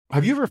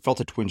Have you ever felt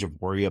a twinge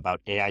of worry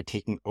about AI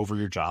taking over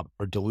your job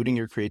or diluting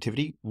your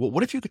creativity? Well,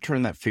 what if you could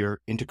turn that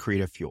fear into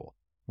creative fuel?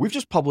 We've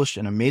just published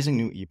an amazing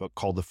new ebook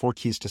called The 4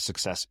 Keys to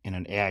Success in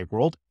an AI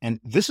World,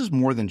 and this is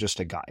more than just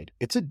a guide.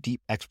 It's a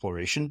deep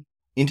exploration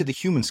into the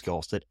human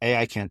skills that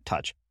AI can't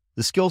touch,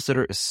 the skills that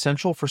are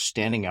essential for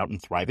standing out and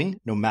thriving,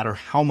 no matter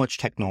how much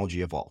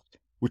technology evolves.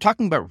 We're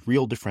talking about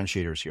real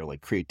differentiators here,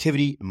 like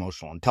creativity,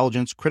 emotional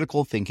intelligence,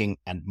 critical thinking,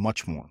 and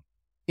much more.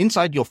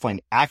 Inside, you'll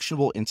find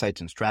actionable insights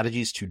and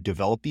strategies to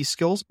develop these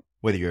skills,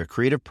 whether you're a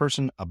creative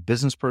person, a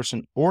business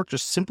person, or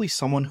just simply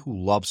someone who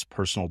loves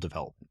personal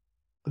development.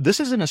 This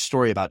isn't a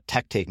story about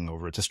tech taking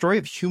over. It's a story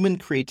of human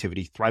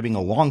creativity thriving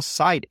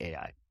alongside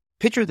AI.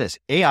 Picture this,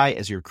 AI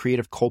as your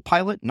creative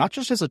co-pilot, not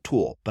just as a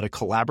tool, but a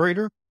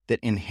collaborator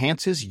that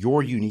enhances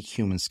your unique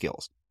human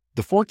skills.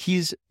 The 4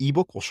 Keys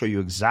ebook will show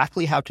you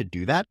exactly how to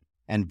do that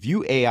and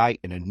view AI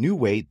in a new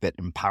way that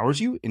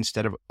empowers you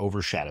instead of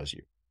overshadows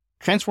you.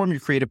 Transform your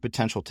creative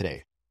potential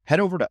today. Head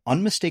over to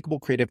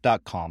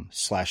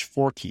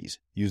unmistakablecreative.com/4keys.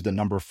 Use the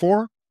number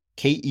 4,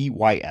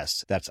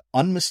 KEYS. That's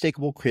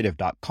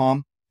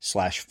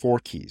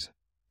unmistakablecreative.com/4keys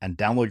and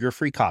download your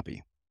free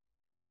copy.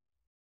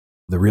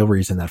 The real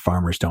reason that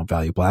farmers don't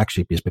value black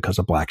sheep is because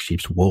a black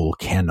sheep's wool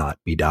cannot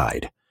be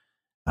dyed.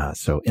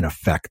 So in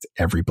effect,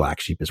 every black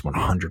sheep is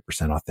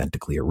 100%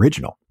 authentically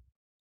original.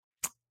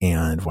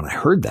 And when I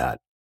heard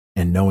that,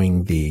 and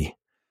knowing the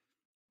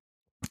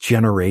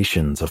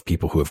generations of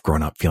people who have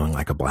grown up feeling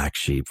like a black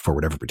sheep for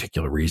whatever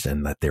particular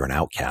reason, that they're an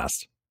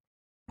outcast,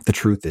 the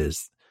truth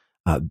is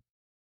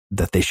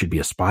that they should be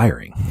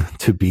aspiring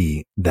to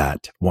be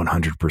that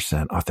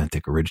 100%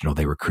 authentic original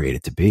they were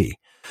created to be.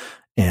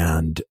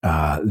 And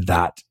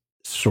that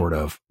sort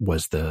of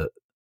was the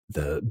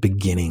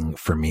beginning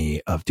for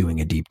me of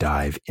doing a deep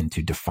dive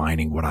into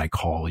defining what I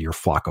call your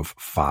flock of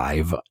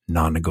 5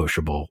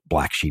 non-negotiable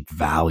black sheep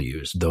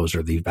values. Those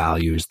are the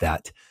values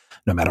that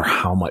no matter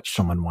how much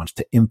someone wants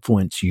to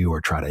influence you or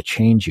try to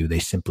change you, they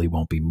simply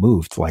won't be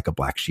moved like a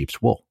black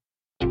sheep's wool.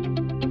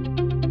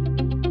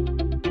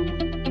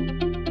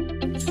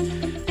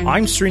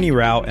 I'm Srini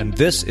Rao, and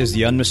this is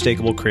the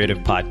Unmistakable Creative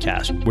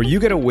Podcast, where you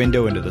get a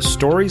window into the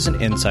stories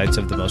and insights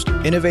of the most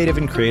innovative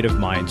and creative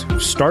minds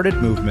who've started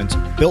movements,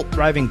 built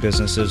thriving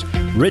businesses,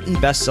 written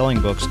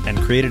best-selling books, and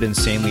created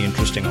insanely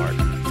interesting art.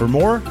 For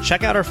more,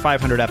 check out our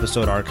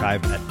 500-episode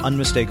archive at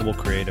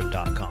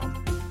unmistakablecreative.com.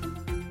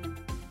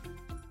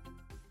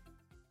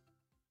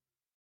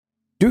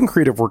 Doing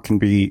creative work can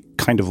be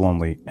kind of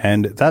lonely,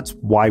 and that's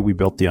why we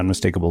built the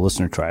Unmistakable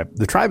Listener Tribe.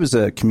 The tribe is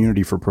a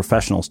community for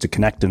professionals to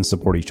connect and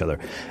support each other.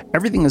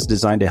 Everything is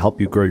designed to help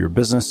you grow your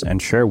business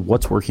and share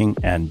what's working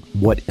and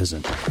what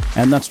isn't.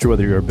 And that's true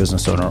whether you're a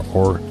business owner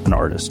or an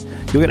artist.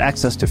 You'll get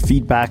access to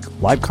feedback,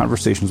 live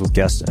conversations with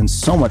guests, and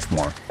so much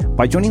more.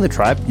 By joining the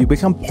tribe, you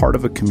become part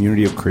of a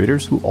community of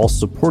creators who all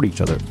support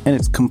each other, and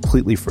it's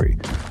completely free.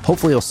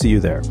 Hopefully, I'll see you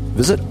there.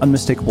 Visit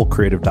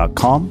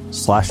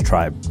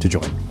unmistakablecreative.com/tribe to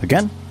join.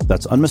 Again,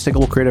 that's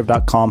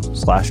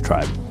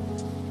unmistakablecreative.com/tribe.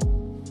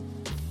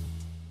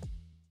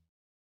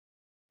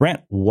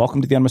 Brant,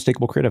 welcome to the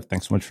Unmistakable Creative.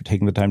 Thanks so much for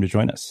taking the time to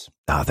join us.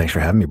 Thanks for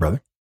having me,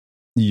 brother.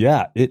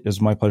 Yeah, it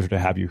is my pleasure to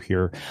have you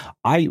here.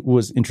 I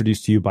was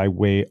introduced to you by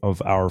way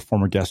of our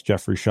former guest,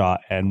 Jeffrey Shaw.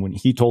 And when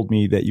he told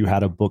me that you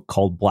had a book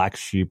called Black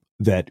Sheep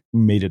that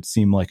made it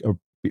seem like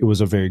it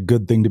was a very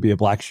good thing to be a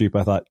black sheep,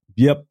 I thought,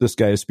 yep, this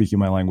guy is speaking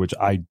my language.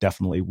 I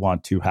definitely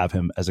want to have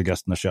him as a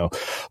guest in the show.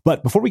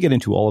 But before we get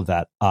into all of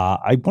that,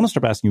 I want to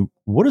start by asking you,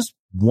 what is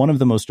one of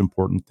the most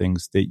important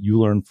things that you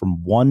learned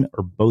from one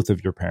or both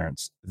of your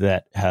parents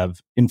that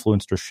have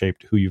influenced or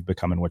shaped who you've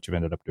become and what you've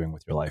ended up doing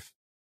with your life?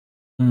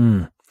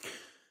 You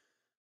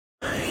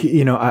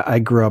know, I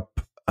grew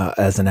up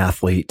as an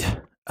athlete,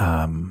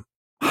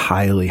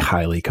 highly,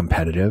 highly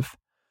competitive.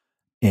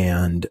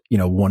 And, you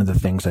know, one of the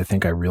things I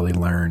think I really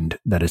learned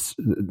that is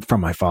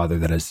from my father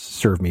that has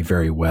served me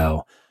very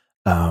well.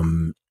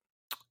 So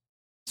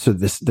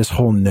this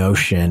whole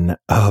notion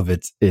of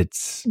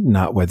it's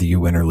not whether you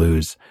win or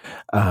lose.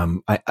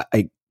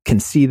 I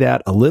can see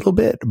that a little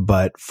bit,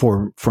 but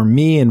for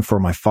me and for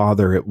my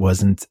father, it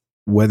wasn't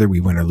whether we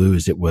win or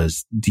lose. It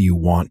was, do you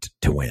want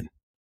to win?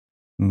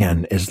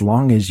 And as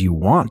long as you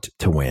want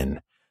to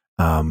win,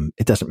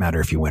 it doesn't matter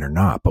if you win or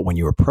not. But when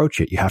you approach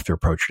it, you have to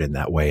approach it in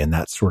that way. And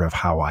that's sort of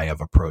how I have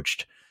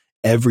approached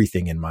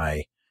everything in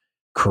my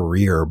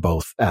career,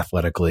 both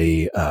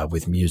athletically,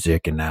 with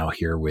music, and now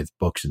here with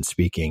books and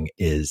speaking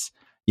is,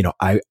 you know,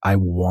 I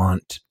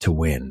want to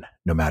win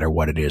no matter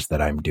what it is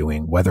that I'm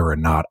doing. Whether or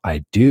not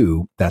I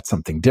do, that's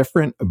something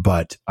different.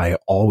 But I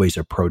always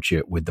approach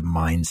it with the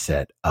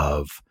mindset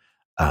of,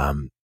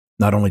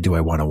 not only do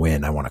I want to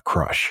win, I want to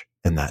crush.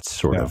 And that's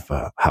sort of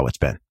how it's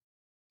been.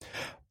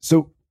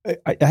 So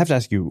I have to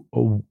ask you,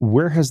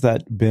 where has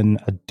that been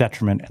a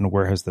detriment and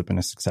where has that been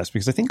a success?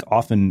 Because I think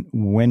often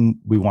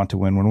when we want to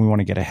win, when we want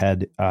to get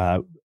ahead,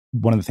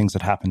 one of the things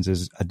that happens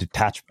is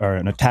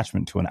an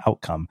attachment to an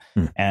outcome.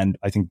 And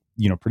I think,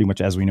 you know, pretty much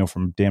as we know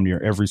from damn near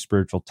every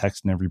spiritual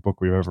text and every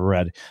book we've ever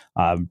read,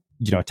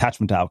 you know,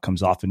 attachment to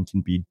outcomes often can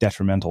be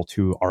detrimental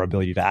to our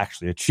ability to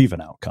actually achieve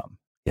an outcome.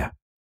 Yeah.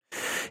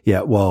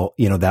 Yeah, well,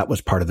 that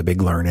was part of the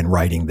big learn in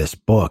writing this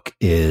book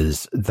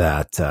is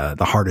that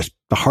the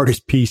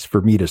hardest piece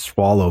for me to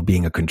swallow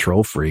being a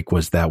control freak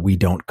was that we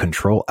don't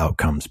control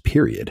outcomes,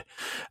 period.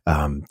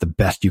 The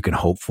best you can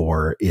hope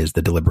for is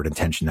the deliberate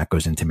intention that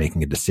goes into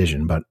making a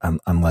decision. But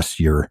unless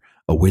you're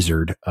a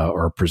wizard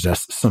or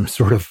possess some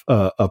sort of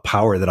a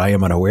power that I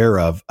am unaware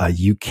of,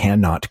 you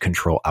cannot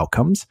control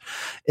outcomes.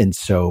 And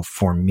so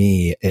for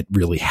me, it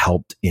really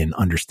helped in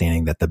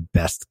understanding that the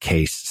best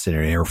case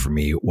scenario for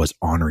me was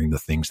honoring the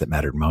things that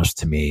mattered most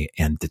to me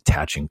and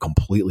detaching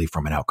completely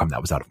from an outcome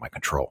that was out of my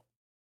control.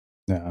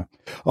 Yeah.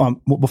 Well,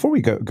 before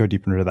we go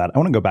deeper into that, I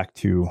want to go back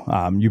to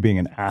you being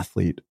an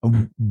athlete.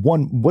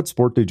 What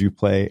sport did you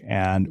play,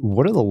 and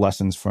what are the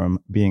lessons from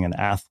being an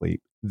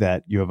athlete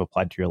that you have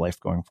applied to your life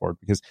going forward?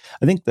 Because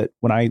I think that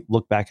when I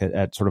look back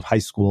at sort of high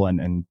school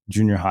and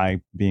junior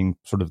high, being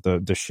sort of the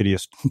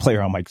shittiest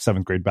player on my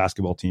 7th grade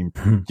basketball team,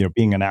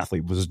 being an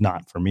athlete was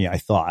not for me, I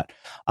thought.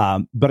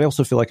 But I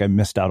also feel like I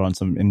missed out on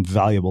some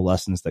invaluable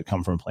lessons that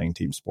come from playing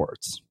team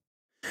sports.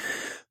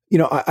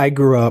 I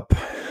grew up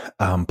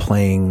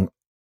playing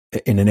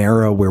in an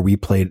era where we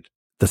played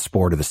the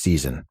sport of the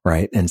season,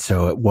 right? And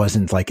so it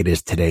wasn't like it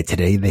is today.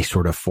 Today, they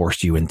sort of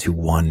forced you into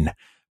one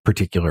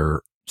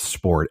particular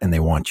sport and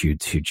they want you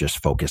to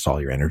just focus all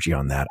your energy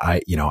on that.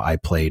 I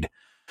played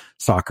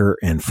soccer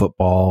and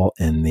football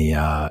in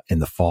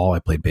the fall. I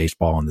played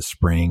baseball in the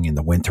spring. In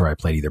the winter, I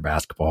played either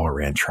basketball or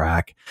ran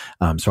track.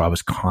 So I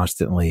was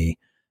constantly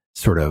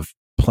sort of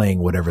playing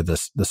whatever the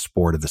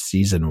sport of the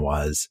season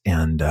was.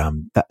 And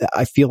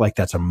I feel like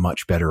that's a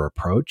much better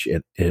approach.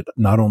 It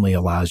not only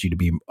allows you to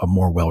be a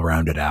more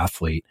well-rounded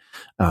athlete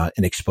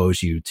and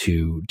expose you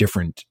to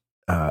different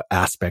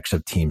aspects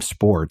of team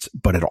sports,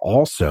 but it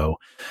also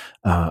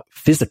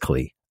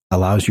physically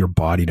allows your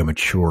body to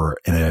mature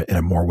in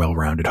a more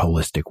well-rounded,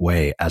 holistic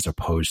way, as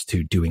opposed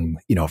to doing,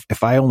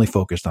 if I only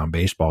focused on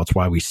baseball, it's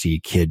why we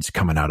see kids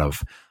coming out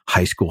of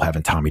high school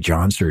having Tommy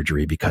John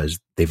surgery, because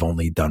they've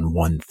only done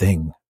one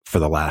thing for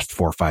the last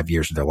 4 or 5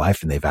 years of their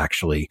life, and they've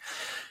actually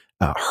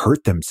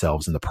hurt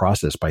themselves in the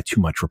process by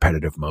too much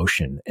repetitive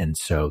motion. And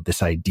so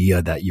this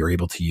idea that you're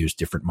able to use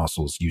different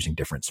muscles using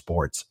different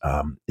sports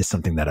is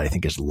something that I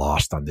think is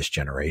lost on this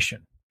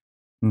generation.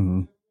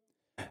 Mm-hmm.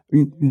 I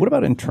mean, what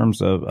about in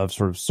terms of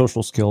sort of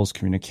social skills,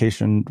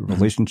 communication,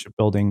 relationship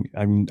building?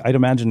 I mean, I'd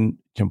imagine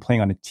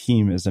playing on a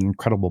team is an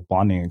incredible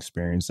bonding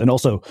experience. And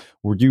also,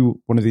 were you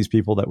one of these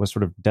people that was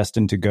sort of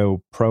destined to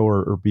go pro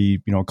or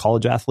be, a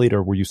college athlete,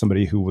 or were you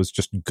somebody who was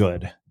just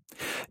good?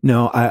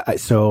 No,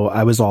 so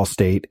I was all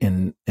state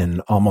in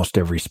almost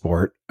every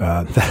sport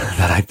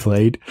that I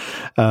played.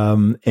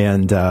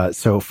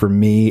 So for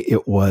me,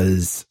 it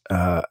was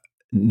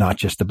not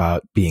just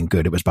about being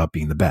good, it was about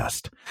being the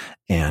best.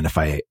 And if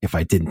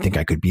I didn't think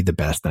I could be the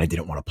best, then I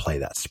didn't want to play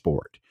that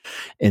sport.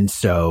 And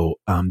so,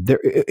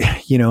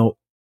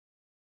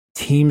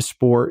 team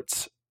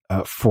sports,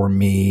 for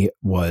me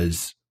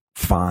was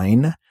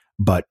fine,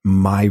 but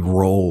my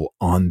role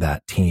on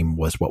that team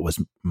was what was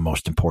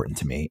most important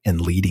to me, and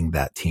leading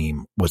that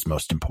team was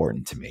most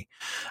important to me.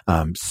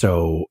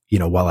 So,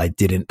 while I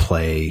didn't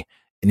play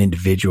an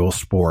individual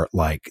sport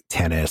like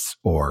tennis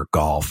or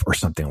golf or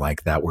something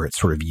like that, where it's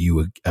sort of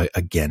you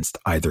against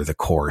either the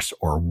course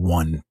or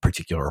one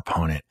particular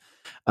opponent.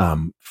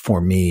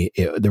 For me,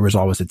 there was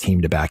always a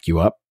team to back you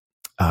up.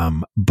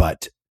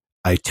 But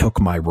I took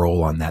my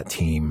role on that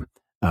team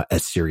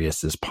as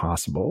serious as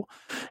possible.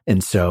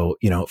 And so,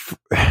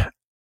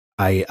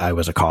 I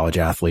was a college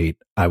athlete.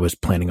 I was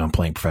planning on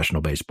playing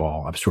professional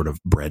baseball. I was sort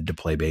of bred to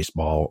play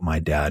baseball. My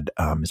dad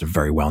is a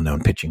very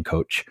well-known pitching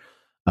coach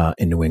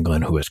in New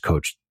England, who has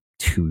coached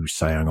 2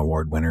 Cy Young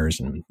Award winners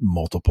and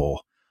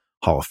multiple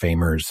Hall of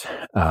Famers.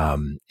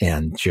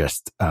 And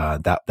just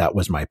that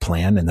was my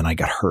plan. And then I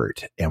got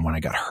hurt. And when I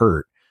got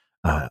hurt,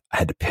 I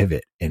had to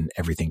pivot and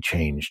everything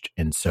changed.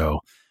 And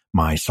so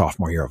my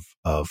sophomore year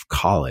of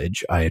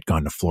college, I had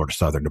gone to Florida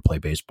Southern to play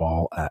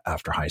baseball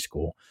after high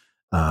school.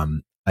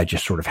 I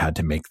just sort of had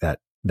to make that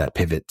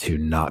pivot to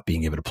not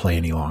being able to play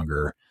any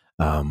longer,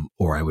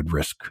 or I would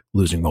risk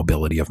losing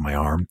mobility of my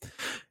arm.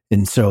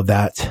 And so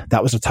that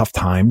was a tough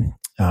time.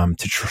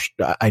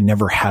 I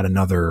never had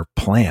another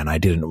plan. I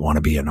didn't want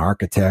to be an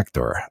architect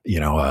or,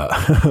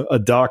 a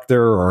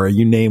doctor, or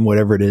you name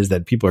whatever it is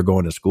that people are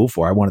going to school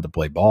for. I wanted to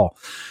play ball.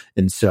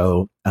 And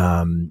so,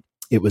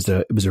 it was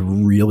a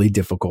really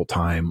difficult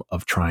time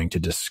of trying to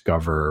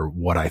discover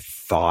what I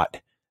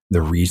thought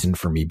the reason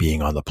for me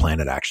being on the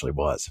planet actually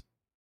was.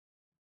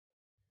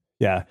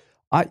 Yeah.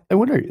 I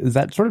wonder, is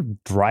that sort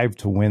of drive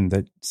to win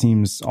that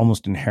seems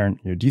almost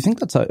inherent here, do you think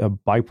that's a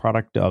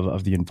byproduct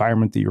of the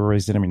environment that you were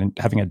raised in? I mean,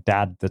 having a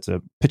dad that's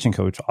a pitching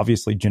coach,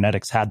 obviously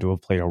genetics had to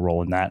have played a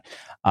role in that.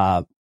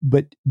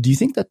 But do you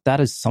think that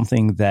is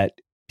something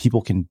that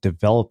people can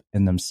develop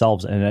in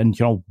themselves? And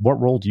what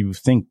role do you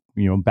think,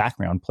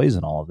 background plays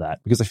in all of that?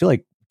 Because I feel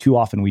like too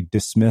often we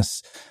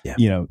dismiss,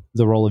 Yeah.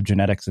 the role of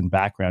genetics and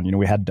background.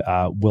 We had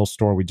Will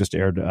Storr, we just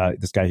aired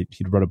this guy,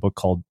 he wrote a book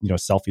called,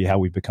 Selfie, How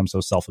We've Become So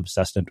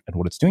Self-Obsessed and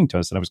what it's doing to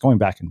us. And I was going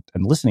back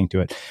and listening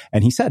to it.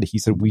 And he said,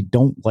 we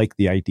don't like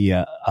the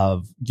idea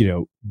of,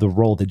 the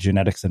role that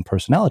genetics and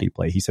personality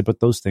play. He said,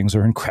 but those things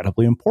are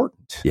incredibly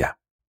important. Yeah.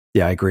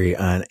 Yeah, I agree.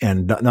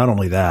 And not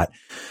only that,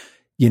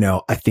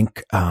 I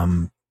think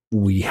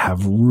we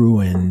have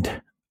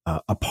ruined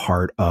a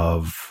part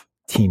of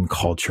team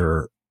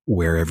culture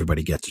where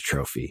everybody gets a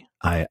trophy.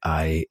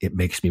 It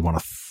makes me want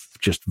to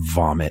just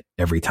vomit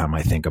every time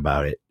I think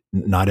about it.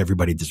 Not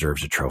everybody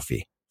deserves a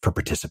trophy for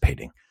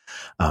participating.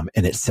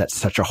 And it sets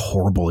such a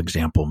horrible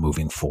example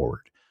moving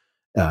forward,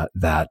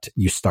 that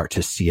you start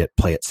to see it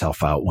play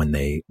itself out when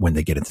they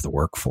get into the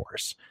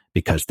workforce,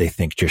 because they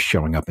think just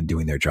showing up and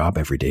doing their job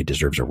every day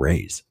deserves a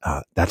raise.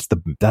 That's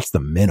the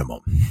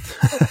minimum.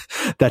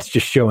 That's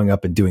just showing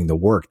up and doing the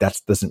work. That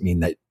doesn't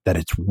mean that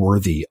it's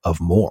worthy of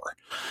more.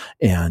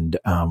 And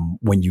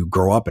when you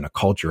grow up in a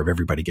culture of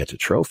everybody gets a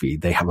trophy,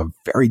 they have a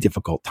very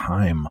difficult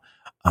time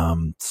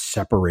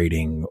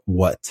separating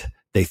what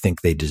they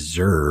think they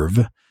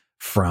deserve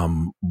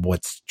from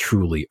what's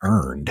truly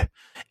earned.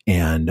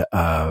 And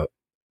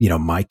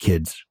my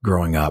kids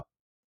growing up,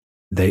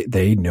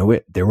 they knew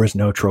it. There was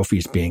no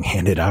trophies being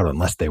handed out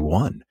unless they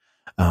won.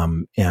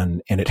 And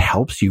it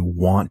helps you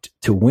want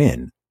to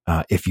win.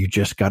 If you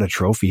just got a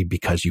trophy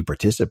because you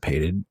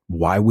participated,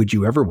 why would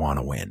you ever want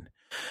to win?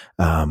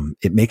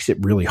 It makes it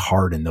really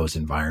hard in those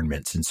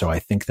environments. And so I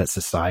think that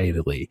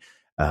societally,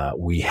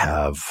 we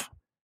have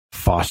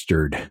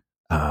fostered,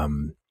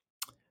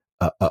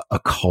 a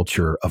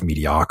culture of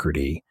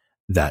mediocrity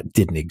that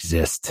didn't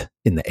exist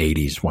in the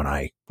 80s when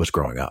I was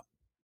growing up.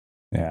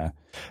 Yeah.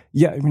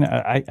 Yeah. I mean,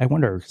 I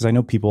wonder, because I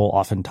know people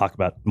often talk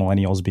about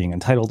millennials being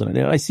entitled, and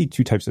I see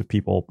two types of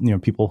people,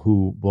 people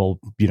who will,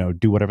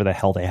 do whatever the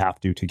hell they have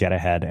to get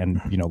ahead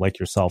and, like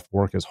yourself,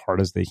 work as hard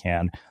as they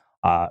can,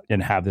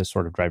 and have this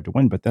sort of drive to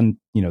win. But then,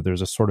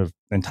 there's a sort of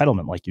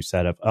entitlement, like you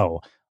said, of,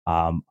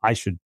 I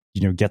should,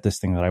 get this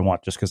thing that I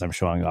want just because I'm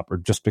showing up, or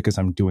just because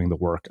I'm doing the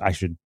work. I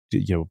should,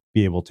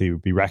 be able to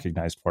be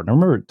recognized for it. And I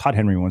remember Todd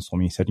Henry once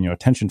told me, he said,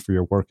 attention for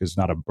your work is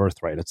not a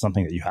birthright. It's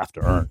something that you have to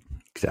earn.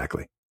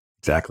 Exactly.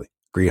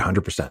 Agree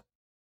 100%.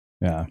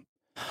 Yeah.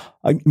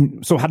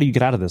 So how do you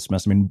get out of this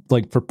mess? I mean,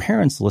 like, for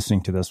parents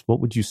listening to this, what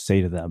would you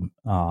say to them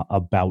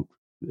about,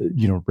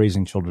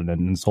 raising children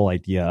and this whole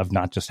idea of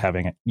not just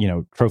having,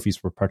 trophies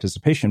for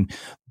participation,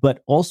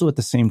 but also at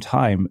the same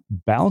time,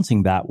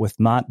 balancing that with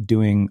not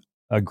doing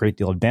a great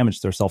deal of damage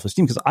to their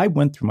self-esteem? Because I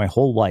went through my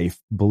whole life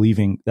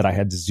believing that I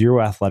had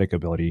zero athletic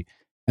ability.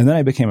 And then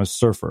I became a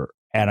surfer,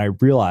 and I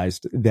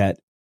realized that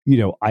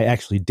I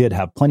actually did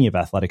have plenty of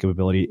athletic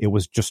ability. It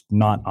was just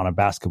not on a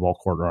basketball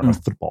court or on a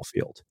football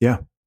field. Yeah.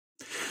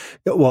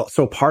 Well,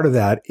 so part of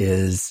that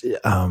is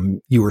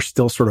you were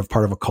still sort of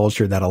part of a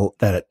culture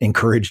that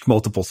encouraged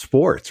multiple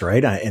sports,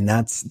 right? And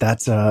that's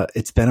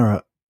it's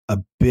been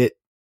a bit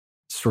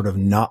sort of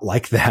not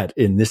like that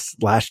in this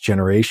last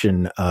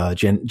generation.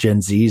 Gen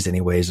Zs,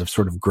 anyways, have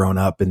sort of grown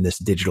up in this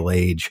digital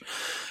age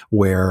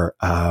where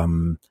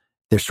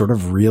they're sort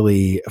of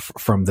really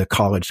from the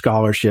college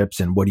scholarships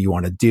and what do you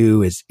want to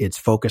do it's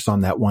focus on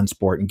that one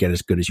sport and get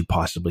as good as you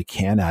possibly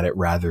can at it,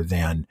 rather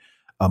than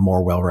a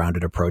more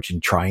well-rounded approach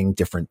and trying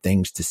different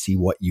things to see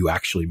what you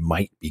actually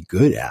might be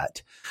good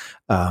at.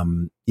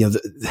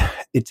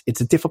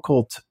 It's a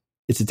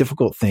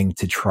difficult thing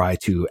to try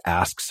to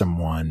ask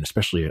someone,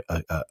 especially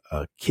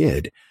a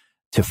kid,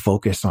 to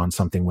focus on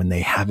something when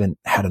they haven't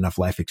had enough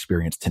life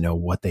experience to know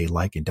what they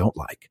like and don't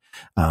like.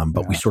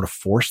 But we sort of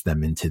force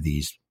them into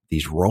these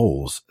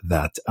roles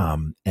that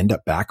end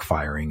up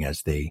backfiring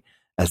as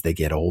they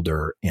get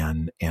older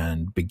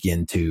and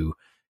begin to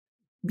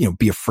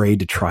be afraid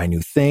to try new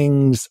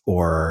things,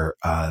 or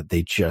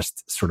they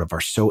just sort of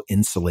are so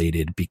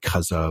insulated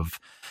because of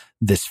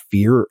this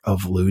fear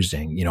of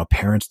losing.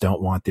 Parents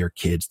don't want their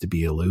kids to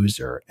be a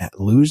loser.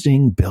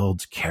 Losing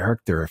builds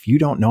character. If you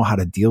don't know how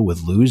to deal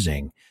with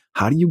losing,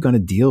 how are you going to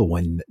deal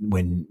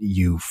when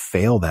you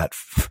fail that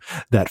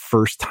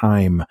first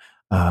time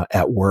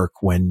at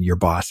work, when your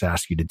boss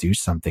asks you to do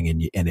something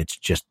and it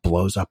just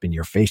blows up in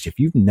your face? If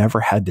you've never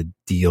had to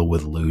deal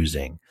with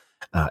losing,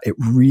 it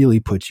really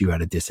puts you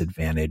at a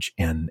disadvantage,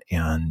 and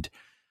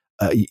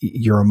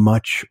you're a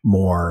much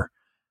more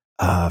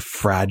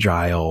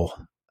fragile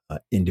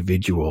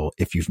individual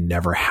if you've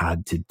never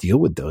had to deal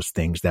with those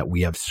things that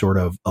we have sort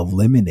of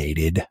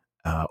eliminated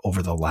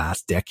over the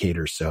last decade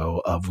or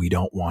so. We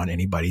don't want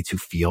anybody to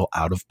feel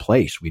out of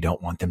place. We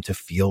don't want them to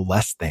feel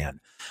less than.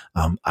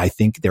 I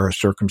think there are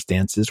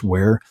circumstances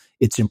where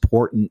it's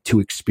important to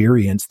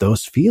experience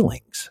those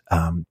feelings,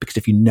 because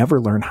if you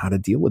never learn how to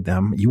deal with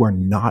them, you are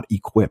not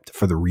equipped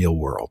for the real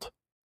world,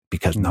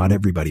 because not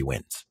everybody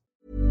wins.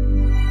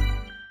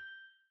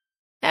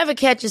 Ever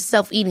catch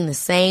yourself eating the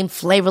same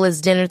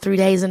flavorless dinner 3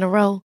 days in a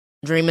row?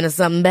 Dreaming of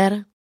something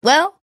better?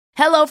 Well,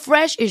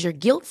 HelloFresh is your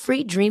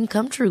guilt-free dream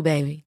come true,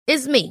 baby.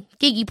 It's me,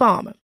 Keke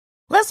Palmer.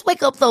 Let's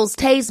wake up those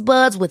taste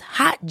buds with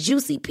hot,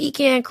 juicy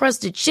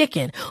pecan-crusted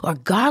chicken or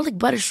garlic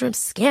butter shrimp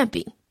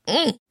scampi.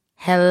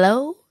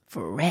 Hello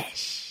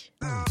Fresh.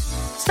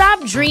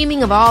 Stop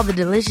dreaming of all the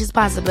delicious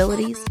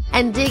possibilities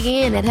and dig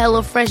in at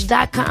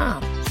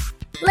HelloFresh.com.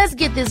 Let's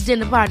get this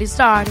dinner party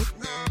started.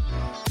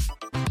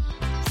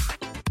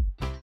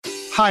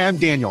 Hi, I'm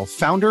Daniel,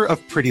 founder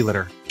of Pretty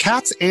Litter.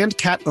 Cats and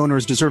cat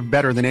owners deserve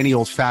better than any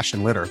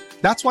old-fashioned litter.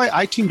 That's why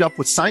I teamed up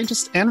with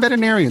scientists and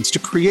veterinarians to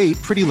create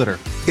Pretty Litter.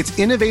 Its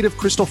innovative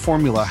crystal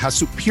formula has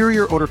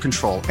superior odor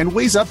control and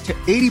weighs up to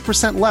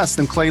 80% less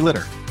than clay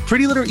litter.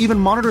 Pretty Litter even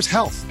monitors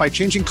health by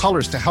changing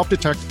colors to help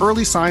detect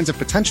early signs of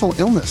potential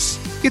illness.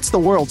 It's the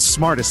world's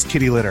smartest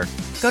kitty litter.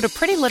 Go to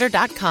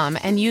prettylitter.com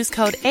and use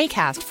code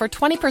ACAST for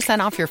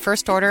 20% off your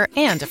first order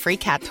and a free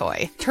cat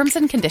toy. Terms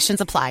and conditions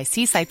apply.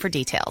 See site for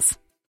details.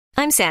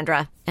 I'm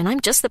Sandra, and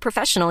I'm just the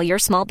professional your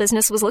small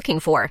business was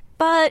looking for.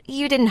 But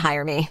you didn't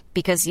hire me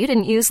because you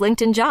didn't use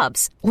LinkedIn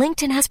Jobs.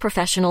 LinkedIn has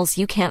professionals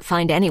you can't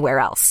find anywhere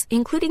else,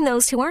 including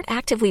those who aren't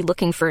actively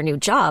looking for a new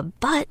job,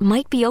 but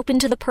might be open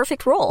to the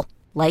perfect role,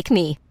 like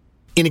me.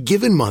 In a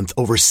given month,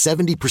 over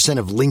 70%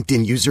 of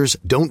LinkedIn users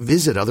don't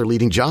visit other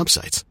leading job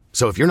sites.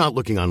 So if you're not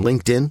looking on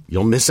LinkedIn,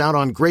 you'll miss out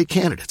on great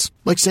candidates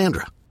like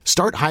Sandra.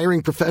 Start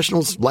hiring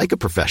professionals like a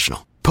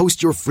professional.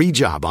 Post your free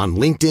job on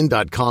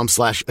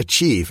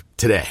linkedin.com/achieve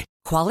today.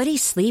 Quality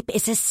sleep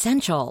is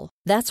essential.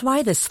 That's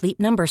why the Sleep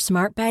Number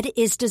Smart Bed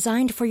is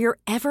designed for your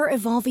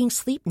ever-evolving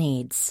sleep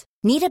needs.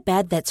 Need a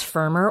bed that's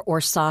firmer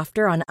or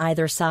softer on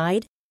either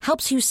side?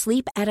 Helps you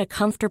sleep at a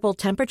comfortable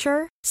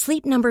temperature?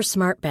 Sleep Number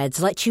Smart Beds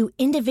let you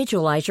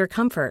individualize your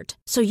comfort,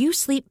 so you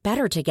sleep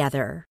better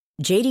together.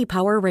 J.D.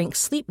 Power ranks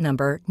Sleep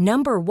Number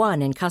number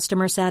 1 in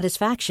customer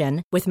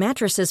satisfaction with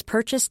mattresses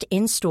purchased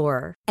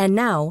in-store. And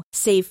now,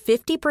 save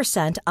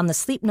 50% on the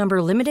Sleep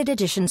Number Limited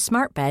Edition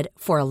Smart Bed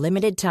for a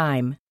limited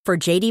time. For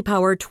J.D.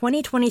 Power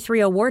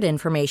 2023 award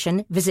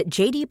information, visit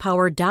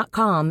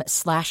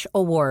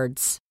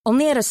jdpower.com/awards.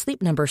 Only at a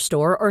Sleep Number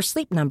store or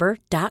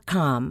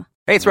sleepnumber.com.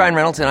 Hey, it's Ryan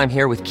Reynolds, and I'm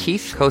here with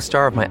Keith,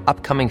 co-star of my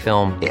upcoming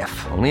film,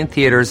 If, only in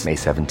theaters May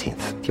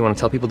 17th. Do you want to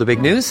tell people the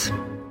big news?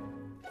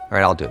 All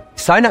right, I'll do it.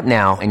 Sign up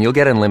now and you'll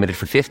get unlimited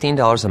for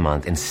 $15 a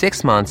month and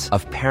 6 months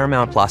of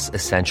Paramount Plus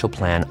Essential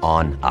Plan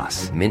on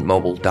us.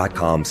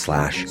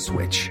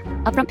 MintMobile.com/switch.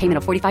 Upfront payment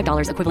of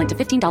 $45 equivalent to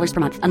 $15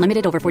 per month.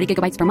 Unlimited over 40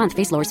 gigabytes per month.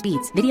 Face lower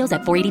speeds. Videos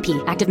at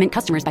 480p. Active Mint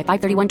customers by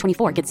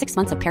 531.24 get 6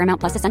 months of Paramount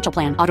Plus Essential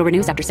Plan. Auto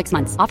renews after 6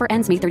 months. Offer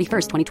ends May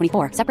 31st,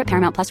 2024. Separate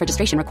Paramount Plus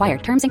registration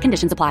required. Terms and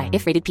conditions apply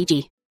if rated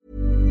PG.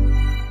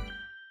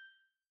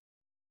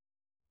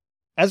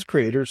 As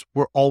creators,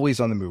 we're always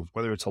on the move.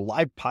 Whether it's a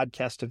live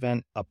podcast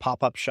event, a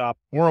pop-up shop,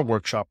 or a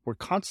workshop, we're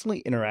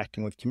constantly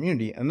interacting with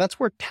community, and that's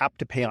where Tap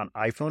to Pay on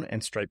iPhone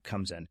and Stripe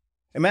comes in.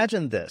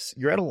 Imagine this.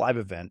 You're at a live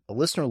event, a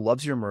listener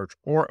loves your merch,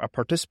 or a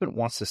participant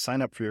wants to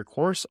sign up for your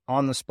course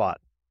on the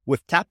spot.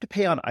 With Tap to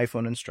Pay on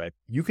iPhone and Stripe,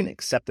 you can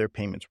accept their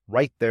payments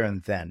right there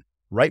and then,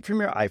 right from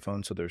your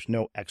iPhone, so there's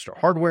no extra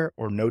hardware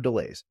or no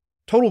delays.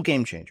 Total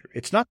game changer.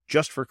 It's not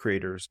just for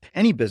creators.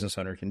 Any business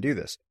owner can do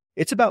this.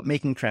 It's about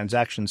making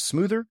transactions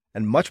smoother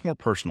and much more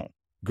personal,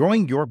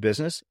 growing your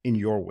business in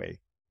your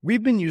way.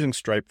 We've been using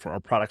Stripe for our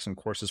products and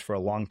courses for a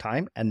long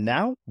time, and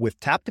now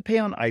with Tap to Pay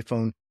on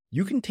iPhone,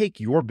 you can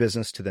take your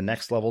business to the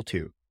next level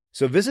too.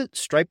 So visit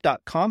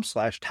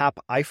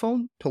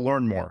stripe.com/tapiphone to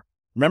learn more.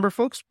 Remember,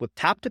 folks, with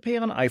Tap to Pay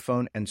on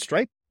iPhone and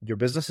Stripe, your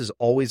business is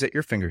always at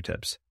your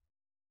fingertips.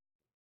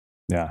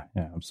 Yeah,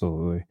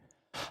 absolutely.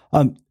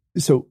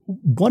 So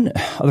one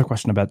other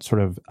question about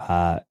sort of,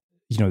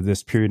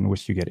 this period in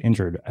which you get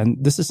injured. And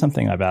this is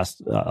something I've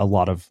asked a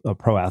lot of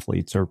pro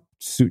athletes or,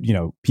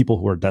 people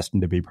who are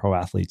destined to be pro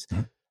athletes.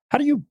 Mm-hmm. How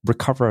do you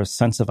recover a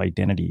sense of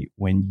identity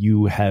when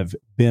you have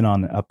been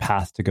on a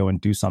path to go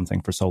and do something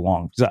for so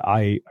long? Because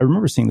I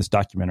remember seeing this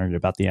documentary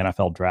about the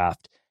NFL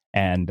draft,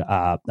 and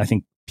I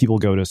think people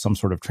go to some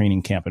sort of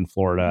training camp in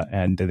Florida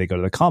and they go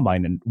to the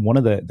combine. And one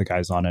of the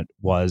guys on it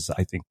was,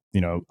 I think,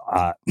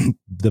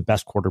 the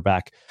best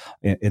quarterback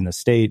in the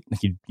state.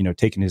 He'd,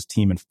 taken his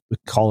team in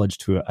college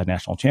to a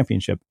national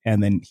championship,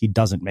 and then he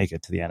doesn't make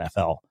it to the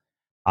NFL.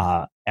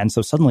 And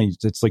so suddenly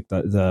it's like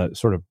the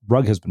sort of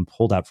rug has been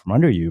pulled out from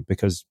under you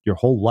because your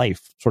whole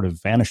life sort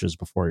of vanishes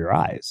before your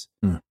eyes.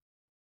 Mm.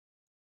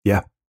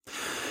 Yeah.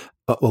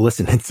 Well,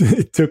 listen,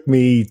 it took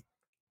me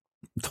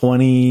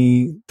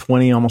 20,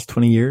 almost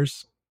 20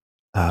 years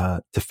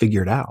to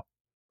figure it out,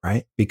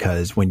 right?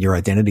 Because when your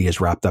identity is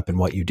wrapped up in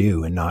what you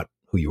do and not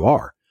who you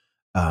are,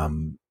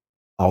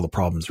 all the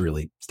problems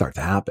really start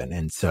to happen.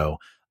 And so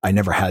I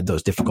never had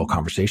those difficult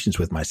conversations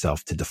with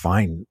myself to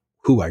define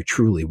who I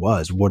truly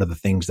was. What are the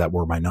things that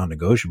were my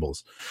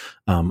non-negotiables,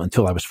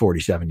 until I was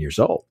 47 years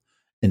old.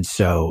 And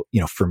so,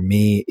 for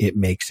me, it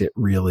makes it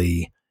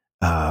really,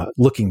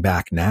 looking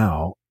back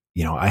now,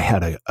 I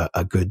had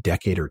a good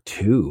decade or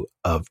two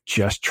of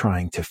just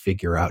trying to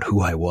figure out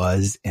who I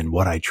was and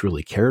what I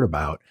truly cared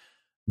about,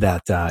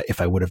 that if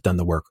I would have done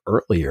the work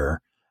earlier,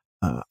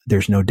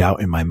 there's no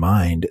doubt in my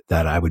mind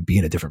that I would be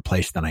in a different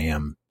place than I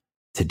am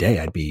today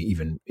I'd be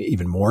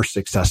even more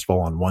successful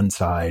on one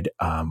side,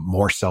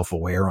 more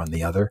self-aware on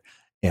the other.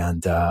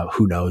 And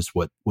who knows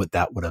what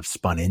that would have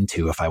spun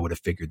into if I would have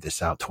figured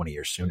this out 20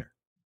 years sooner.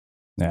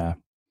 Yeah.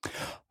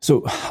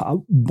 So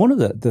one of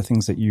the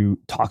things that you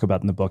talk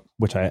about in the book,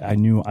 which I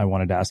knew I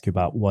wanted to ask you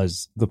about,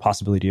 was the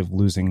possibility of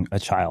losing a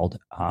child,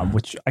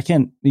 which I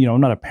can't,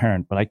 I'm not a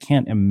parent, but I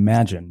can't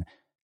imagine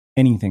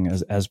anything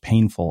as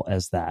painful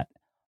as that.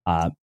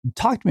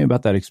 Talk to me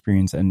about that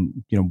experience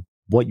and,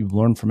 what you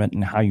learned from it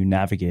and how you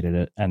navigated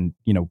it and,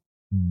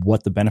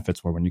 what the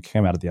benefits were when you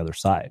came out of the other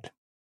side.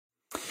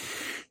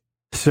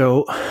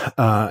 So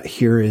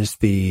here is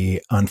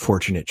the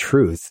unfortunate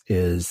truth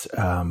is,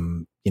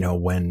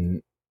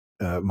 when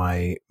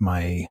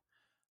my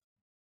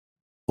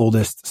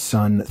oldest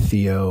son,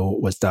 Theo,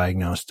 was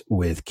diagnosed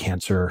with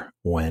cancer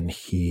when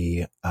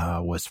he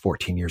was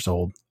 14 years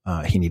old.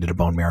 He needed a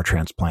bone marrow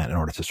transplant in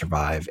order to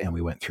survive. And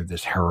we went through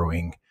this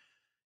harrowing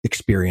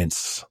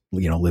experience,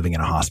 living in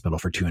a hospital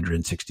for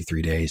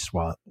 263 days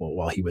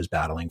while he was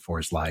battling for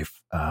his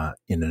life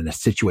in a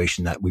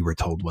situation that we were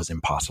told was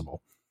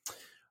impossible.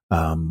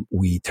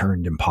 We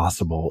turned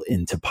impossible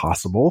into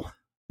possible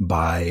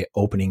by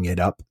opening it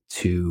up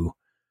to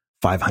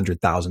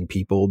 500,000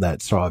 people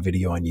that saw a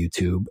video on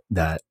YouTube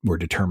that were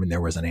determined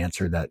there was an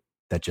answer that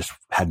just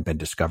hadn't been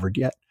discovered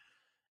yet.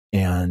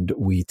 And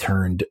we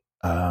turned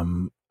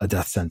a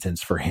death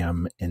sentence for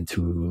him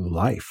into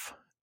life.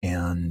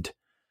 And,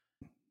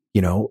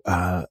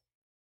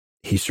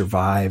 he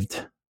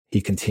survived.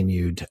 He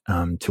continued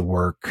to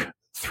work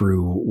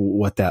through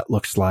what that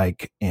looks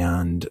like.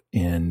 And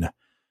in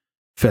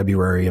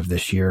February of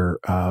this year,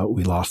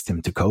 we lost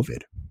him to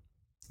COVID.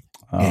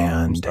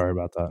 And I'm sorry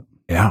about that.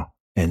 Yeah.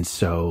 And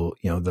so,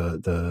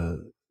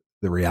 the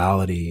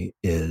reality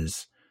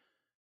is,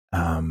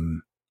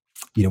 when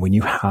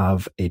you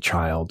have a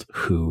child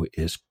who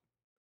is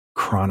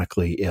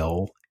chronically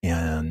ill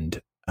and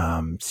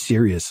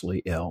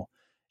seriously ill,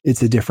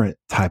 it's a different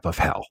type of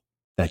hell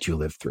that you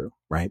live through,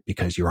 right?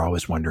 Because you're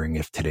always wondering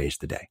if today's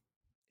the day.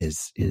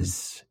 Is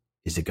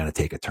it going to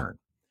take a turn?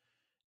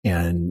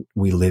 And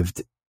we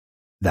lived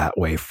that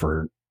way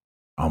for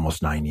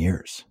almost 9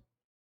 years.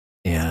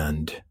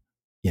 And,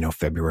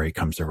 February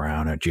comes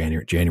around, or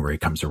January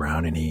comes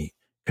around, and he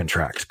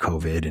contracts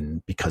COVID.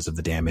 And because of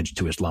the damage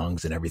to his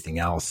lungs and everything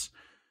else,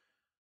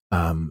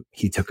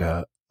 he took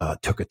a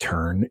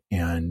turn,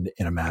 and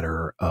in a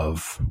matter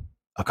of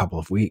a couple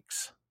of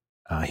weeks,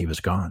 he was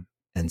gone.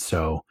 And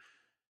so,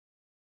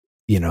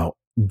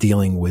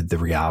 dealing with the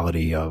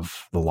reality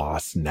of the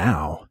loss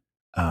now,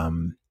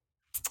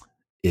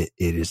 it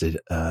is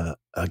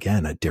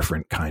again a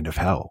different kind of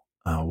hell,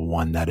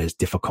 one that is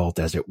difficult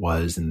as it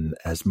was, and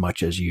as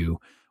much as you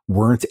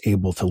weren't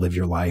able to live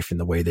your life in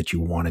the way that you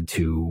wanted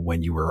to,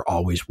 when you were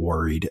always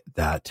worried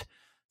that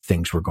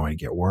things were going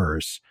to get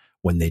worse.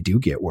 When they do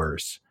get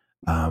worse,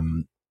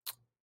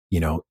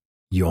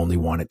 you only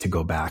want it to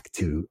go back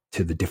to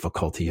the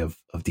difficulty of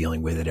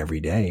dealing with it every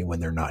day when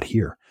they're not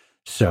here.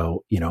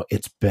 So,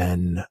 it's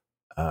been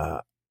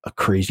a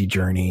crazy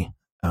journey,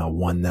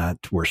 one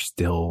that we're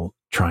still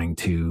trying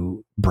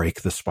to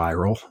break the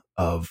spiral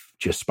of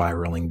just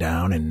spiraling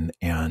down.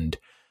 And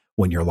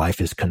when your life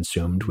is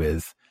consumed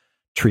with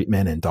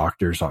treatment and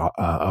doctor's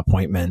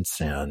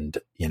appointments, and,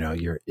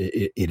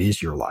 it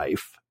is your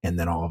life. And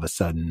then all of a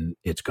sudden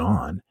it's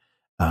gone.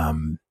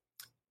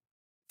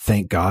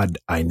 Thank God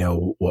I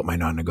know what my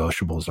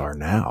non-negotiables are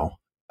now,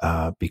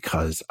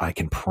 because I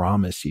can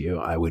promise you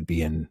I would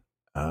be in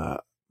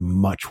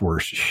much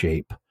worse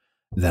shape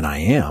than I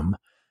am.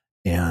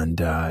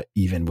 And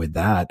even with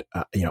that,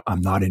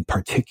 I'm not in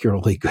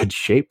particularly good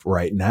shape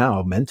right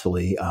now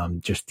mentally,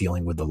 just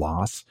dealing with the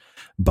loss.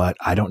 But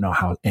I don't know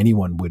how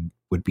anyone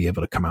would be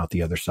able to come out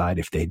the other side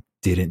if they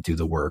didn't do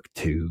the work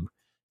to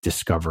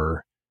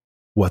discover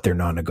what their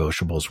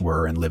non-negotiables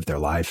were and live their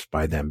lives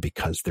by them,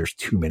 because there's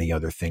too many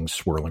other things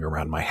swirling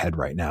around my head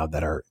right now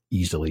that are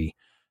easily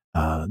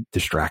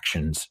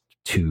distractions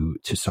to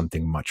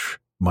something much,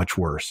 much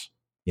worse,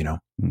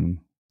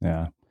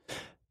 Yeah.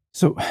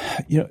 So,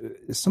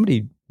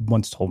 somebody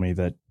once told me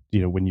that,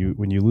 when you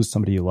lose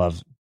somebody you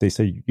love, they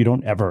say you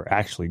don't ever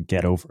actually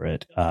get over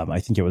it. I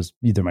think it was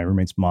either my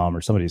roommate's mom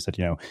or somebody said,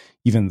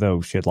 even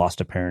though she had lost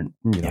a parent,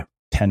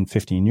 10,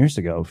 15 years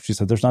ago, she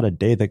said, there's not a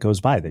day that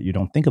goes by that you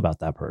don't think about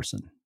that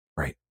person.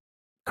 Right.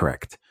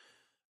 Correct.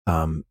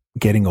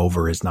 Getting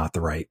over is not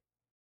the right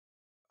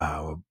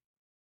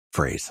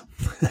phrase.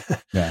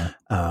 Yeah.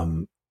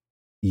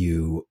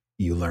 You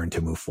learn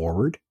to move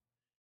forward,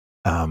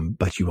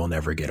 but you will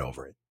never get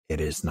over it. It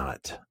is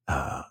not,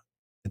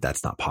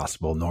 that's not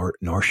possible,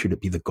 nor should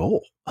it be the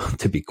goal,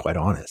 to be quite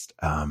honest.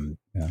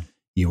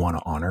 You want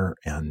to honor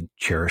and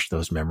cherish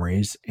those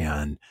memories.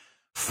 And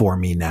for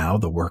me now,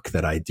 the work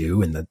that I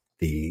do and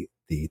the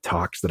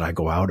talks that I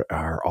go out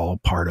are all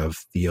part of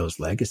Theo's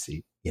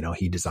legacy.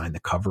 He designed the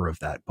cover of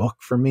that book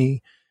for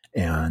me,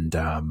 and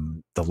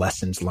the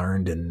lessons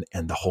learned and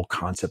the whole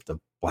concept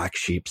of black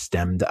sheep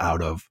stemmed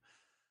out of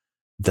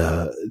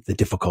the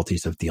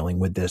difficulties of dealing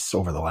with this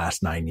over the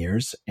last 9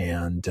 years.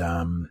 And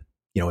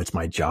it's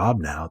my job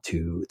now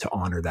to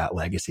honor that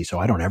legacy. So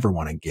I don't ever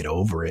want to get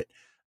over it.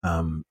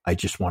 I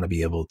just want to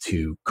be able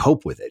to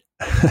cope with it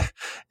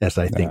as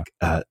I think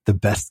the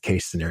best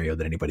case scenario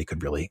that anybody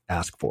could really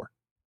ask for.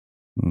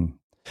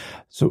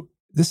 So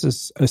this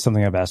is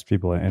something I've asked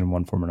people in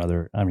one form or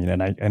another. I mean,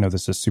 and I know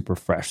this is super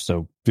fresh,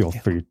 so feel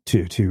free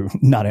to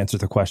not answer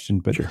the question.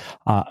 But sure.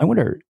 I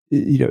wonder,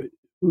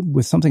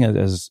 with something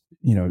as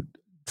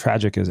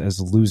tragic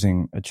as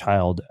losing a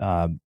child,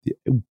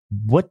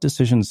 what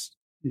decisions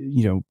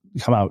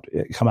come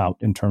out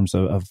in terms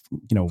of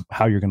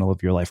how you're going to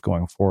live your life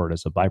going forward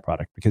as a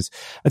byproduct? Because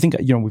I think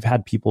we've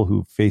had people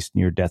who faced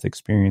near death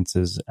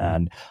experiences,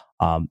 and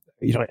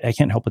I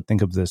can't help but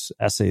think of this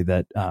essay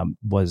that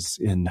was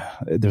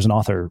there's an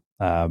author,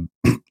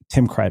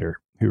 Tim Kreider,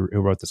 who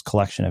wrote this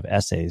collection of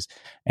essays,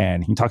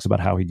 and he talks about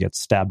how he gets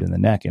stabbed in the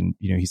neck, and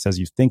he says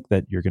you think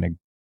that you're going to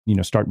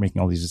start making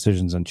all these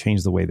decisions and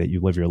change the way that you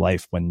live your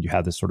life when you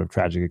have this sort of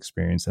tragic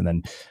experience. And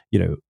then,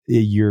 a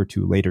year or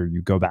two later,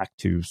 you go back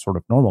to sort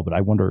of normal. But I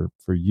wonder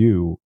for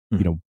you,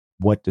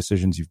 what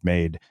decisions you've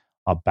made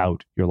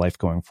about your life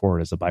going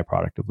forward as a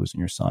byproduct of losing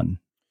your son.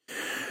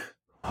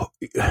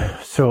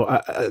 So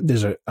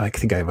I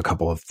think I have a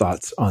couple of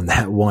thoughts on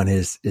that. One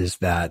is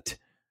that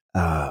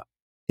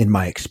in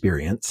my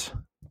experience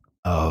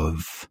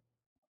of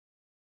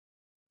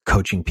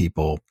coaching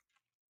people,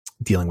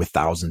 dealing with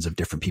thousands of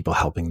different people,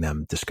 helping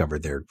them discover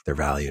their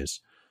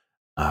values,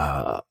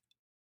 I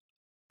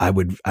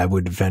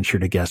would venture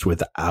to guess,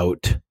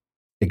 without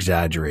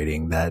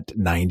exaggerating, that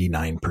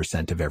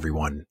 99% of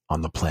everyone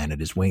on the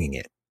planet is winging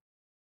it.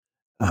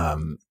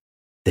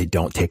 They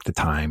don't take the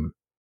time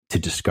to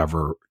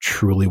discover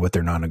truly what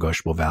their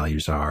non-negotiable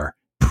values are,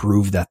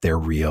 prove that they're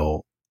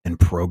real, and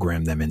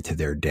program them into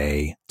their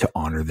day to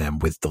honor them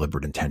with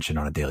deliberate intention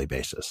on a daily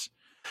basis.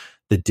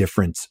 The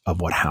difference of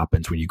what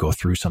happens when you go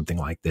through something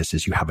like this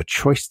is you have a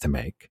choice to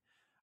make.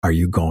 Are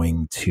you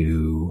going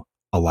to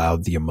allow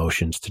the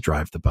emotions to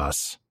drive the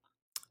bus,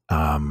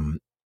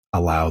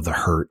 allow the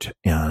hurt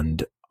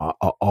and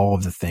all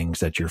of the things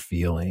that you're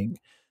feeling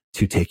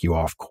to take you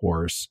off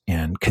course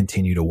and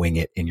continue to wing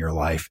it in your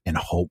life, and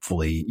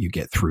hopefully you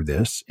get through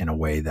this in a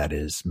way that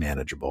is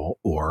manageable?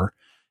 Or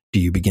do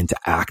you begin to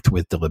act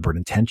with deliberate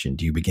intention?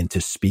 Do you begin to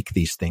speak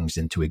these things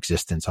into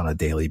existence on a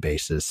daily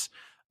basis,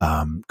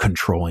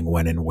 controlling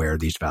when and where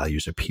these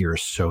values appear,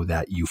 so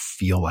that you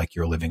feel like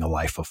you're living a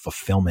life of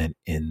fulfillment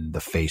in the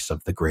face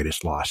of the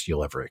greatest loss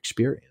you'll ever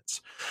experience?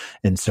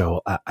 And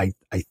so I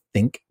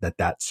think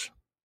that's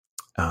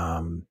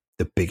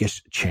the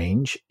biggest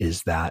change,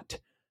 is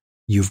that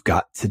you've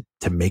got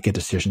to make a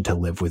decision to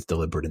live with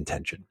deliberate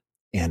intention.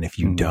 And if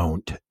you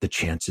don't, the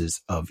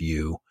chances of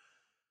you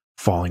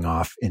falling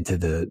off into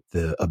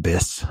the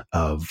abyss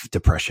of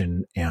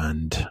depression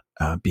and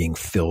being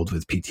filled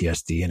with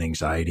PTSD and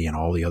anxiety and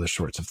all the other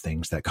sorts of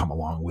things that come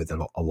along with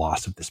a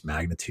loss of this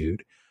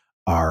magnitude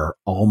are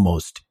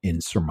almost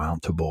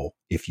insurmountable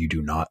if you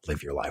do not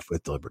live your life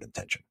with deliberate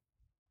intention.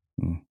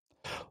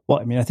 Well,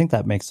 I mean, I think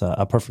that makes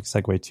a perfect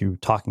segue to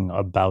talking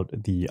about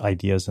the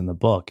ideas in the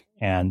book.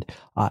 And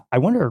I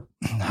wonder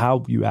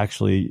how you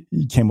actually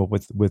came up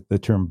with the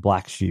term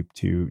black sheep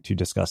to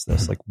discuss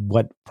this. Like,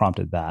 what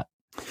prompted that?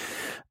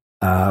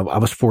 I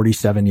was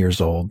 47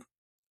 years old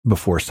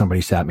before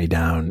somebody sat me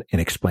down and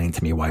explained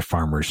to me why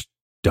farmers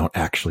don't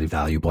actually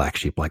value black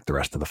sheep like the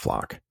rest of the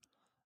flock.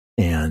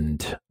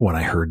 And when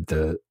I heard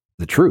the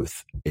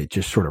truth, it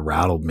just sort of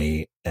rattled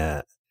me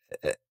to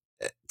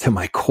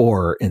my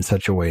core in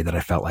such a way that I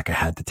felt like I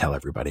had to tell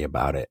everybody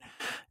about it.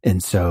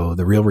 And so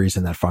the real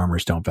reason that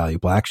farmers don't value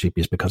black sheep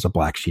is because a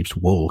black sheep's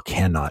wool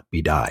cannot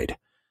be dyed.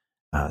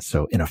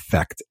 So in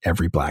effect,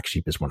 every black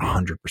sheep is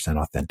 100%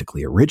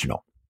 authentically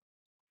original.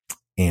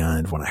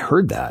 And when I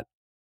heard that,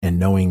 and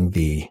knowing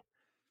the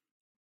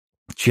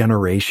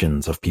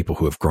generations of people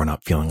who have grown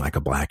up feeling like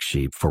a black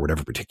sheep for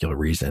whatever particular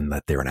reason,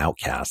 that they're an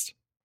outcast,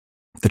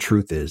 the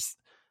truth is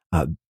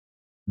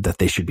that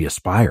they should be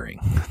aspiring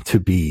to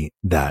be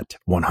that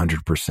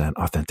 100%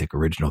 authentic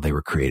original they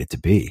were created to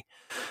be.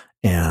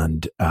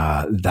 And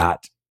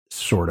that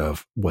sort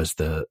of was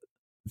the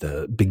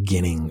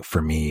beginning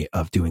for me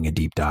of doing a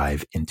deep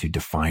dive into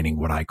defining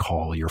what I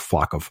call your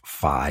flock of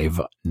 5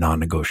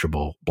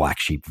 non-negotiable black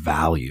sheep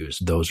values.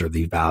 Those are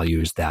the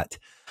values that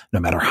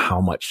no matter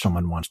how much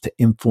someone wants to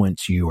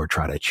influence you or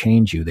try to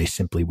change you, they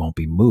simply won't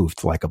be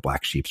moved like a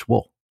black sheep's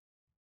wool.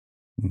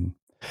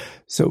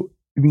 So,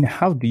 I mean,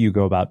 how do you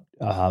go about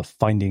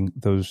finding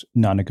those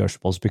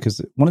non-negotiables?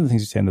 Because one of the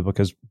things you say in the book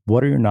is,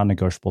 what are your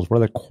non-negotiables? What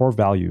are the core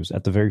values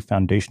at the very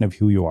foundation of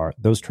who you are?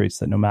 Those traits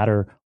that no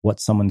matter what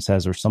someone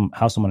says or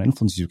how someone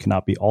influences you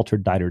cannot be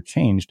altered, dyed, or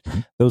changed.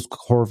 Those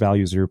core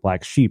values are your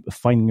black sheep.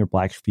 Finding your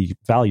black sheep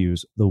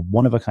values, the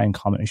one-of-a-kind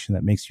combination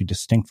that makes you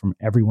distinct from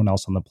everyone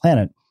else on the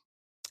planet,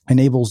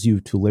 enables you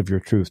to live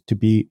your truth, to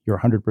be your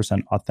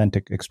 100%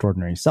 authentic,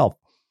 extraordinary self.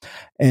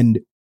 And,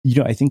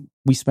 I think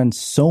we spend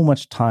so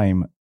much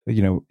time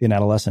in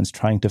adolescence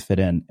trying to fit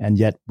in, and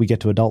yet we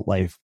get to adult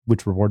life,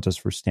 which rewards us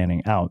for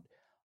standing out.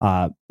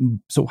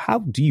 So how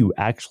do you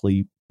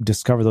actually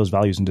discover those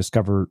values and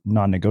discover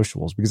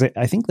non-negotiables? Because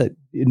I think that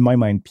in my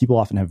mind, people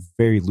often have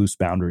very loose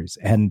boundaries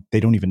and they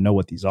don't even know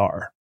what these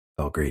are.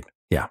 Oh, agreed.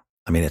 Yeah.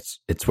 I mean,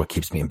 it's what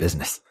keeps me in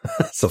business.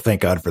 So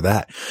thank God for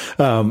that.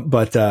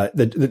 But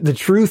the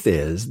truth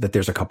is that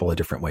there's a couple of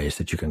different ways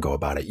that you can go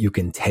about it. You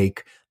can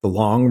take the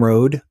long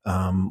road,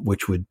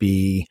 which would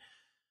be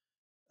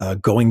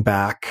going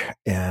back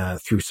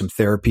through some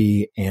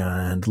therapy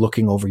and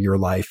looking over your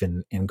life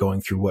and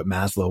going through what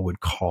Maslow would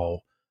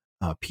call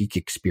peak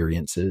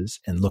experiences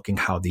and looking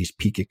how these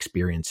peak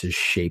experiences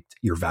shaped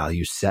your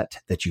value set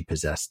that you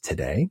possess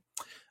today.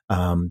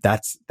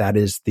 That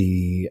is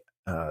the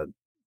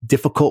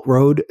difficult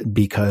road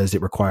because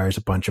it requires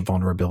a bunch of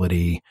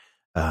vulnerability,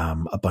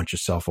 a bunch of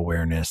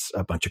self-awareness,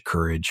 a bunch of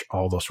courage,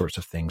 all those sorts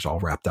of things all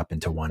wrapped up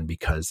into one,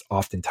 because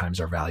oftentimes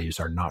our values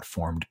are not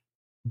formed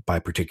by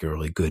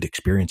particularly good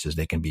experiences.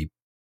 They can be,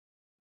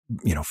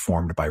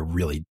 formed by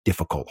really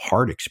difficult,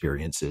 hard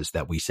experiences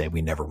that we say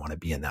we never want to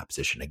be in that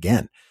position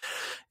again.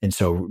 And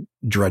so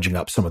dredging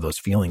up some of those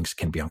feelings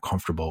can be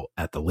uncomfortable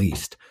at the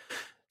least.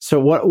 So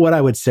what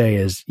I would say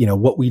is,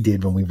 what we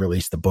did when we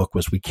released the book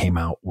was we came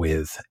out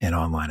with an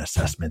online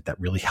assessment that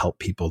really helped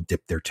people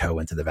dip their toe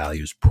into the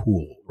values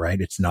pool,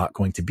 right? It's not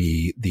going to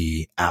be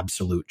the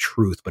absolute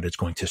truth, but it's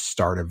going to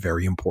start a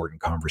very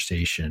important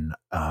conversation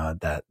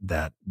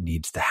that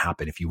needs to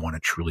happen if you want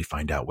to truly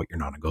find out what your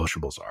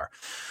non-negotiables are.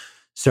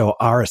 So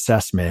our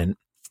assessment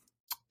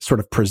sort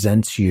of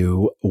presents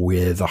you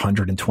with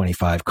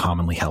 125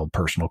 commonly held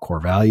personal core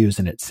values,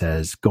 and it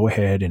says, go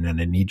ahead and in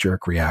a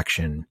knee-jerk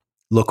reaction,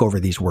 look over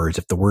these words.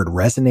 If the word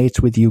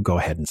resonates with you, go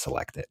ahead and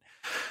select it.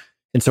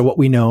 And so what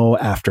we know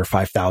after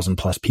 5,000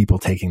 plus people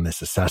taking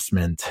this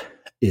assessment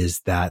is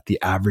that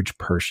the average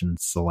person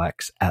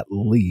selects at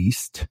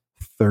least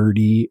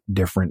 30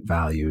 different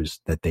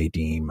values that they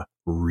deem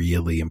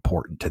really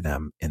important to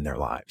them in their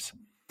lives.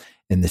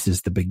 And this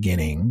is the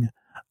beginning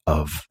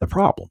of the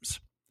problems,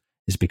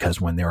 is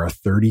because when there are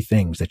 30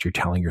 things that you're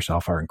telling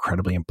yourself are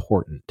incredibly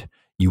important,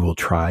 you will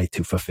try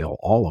to fulfill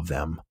all of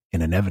them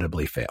and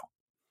inevitably fail,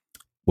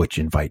 which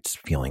invites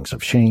feelings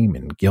of shame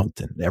and guilt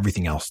and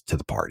everything else to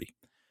the party.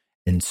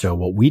 And so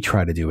what we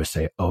try to do is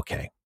say,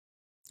 okay,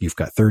 you've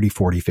got 30,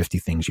 40, 50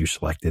 things you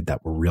selected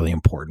that were really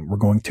important. We're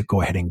going to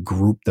go ahead and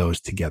group those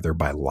together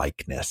by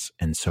likeness.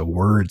 And so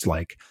words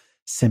like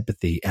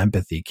sympathy,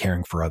 empathy,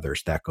 caring for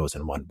others, that goes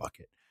in one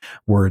bucket.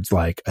 Words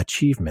like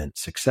achievement,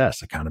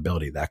 success,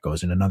 accountability, that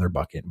goes in another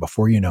bucket. And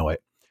before you know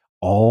it,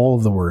 all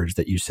the words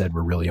that you said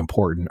were really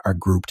important are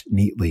grouped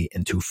neatly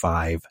into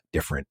 5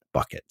 different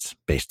buckets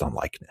based on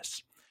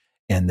likeness.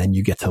 And then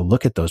you get to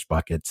look at those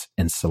buckets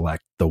and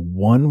select the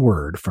one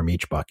word from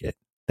each bucket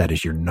that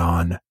is your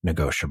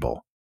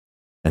non-negotiable.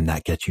 And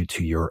that gets you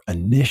to your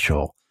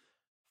initial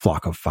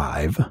flock of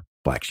 5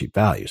 black sheep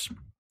values.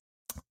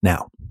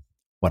 Now,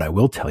 what I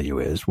will tell you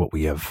is what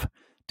we have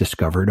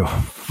discovered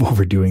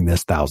over doing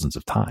this thousands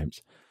of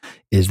times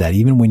is that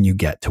even when you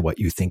get to what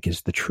you think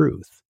is the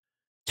truth,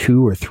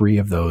 2 or 3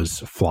 of those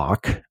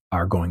flock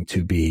are going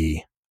to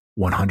be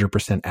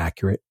 100%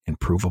 accurate and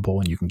provable.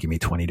 And you can give me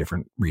 20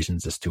 different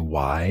reasons as to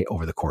why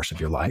over the course of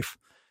your life.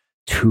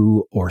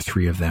 2 or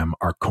 3 of them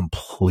are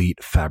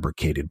complete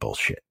fabricated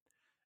bullshit.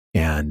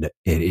 And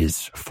it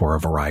is for a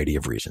variety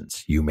of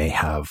reasons. You may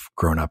have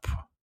grown up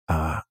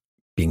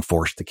being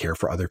forced to care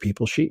for other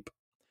people's sheep.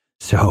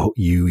 So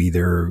you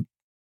either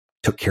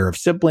took care of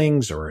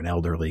siblings or an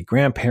elderly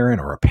grandparent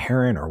or a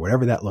parent or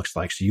whatever that looks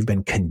like. So you've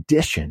been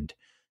conditioned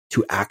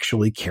to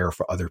actually care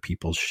for other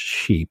people's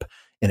sheep.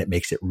 And it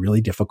makes it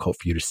really difficult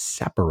for you to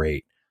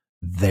separate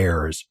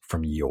theirs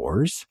from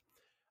yours.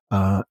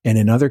 And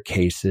in other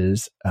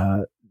cases,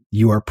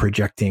 you are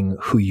projecting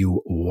who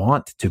you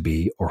want to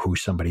be or who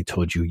somebody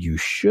told you you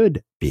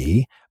should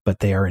be, but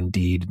they are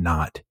indeed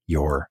not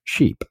your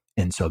sheep.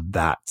 And so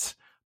that's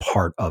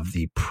part of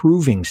the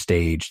proving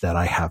stage that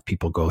I have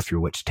people go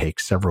through, which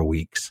takes several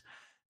weeks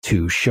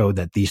to show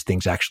that these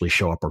things actually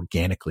show up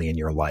organically in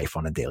your life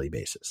on a daily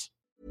basis.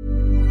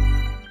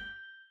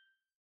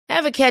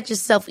 Ever catch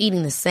yourself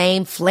eating the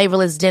same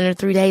flavorless dinner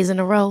 3 days in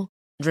a row?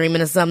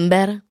 Dreaming of something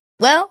better?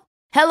 Well,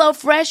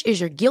 HelloFresh is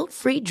your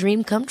guilt-free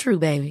dream come true,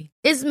 baby.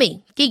 It's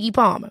me, Keke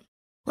Palmer.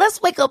 Let's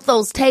wake up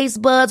those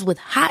taste buds with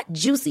hot,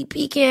 juicy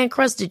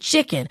pecan-crusted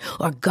chicken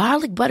or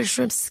garlic butter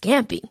shrimp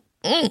scampi.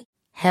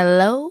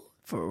 Hello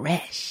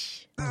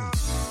Fresh.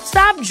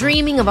 Stop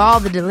dreaming of all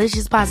the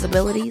delicious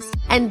possibilities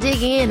and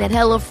dig in at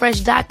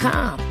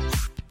HelloFresh.com.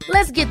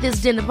 Let's get this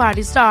dinner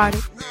party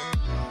started.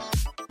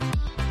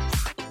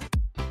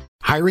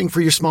 Hiring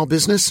for your small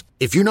business?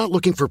 If you're not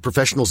looking for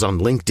professionals on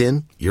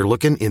LinkedIn, you're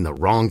looking in the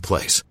wrong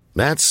place.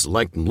 That's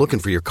like looking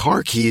for your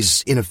car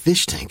keys in a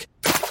fish tank.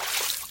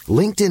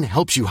 LinkedIn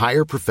helps you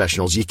hire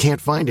professionals you can't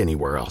find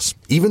anywhere else,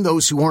 even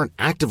those who aren't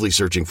actively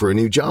searching for a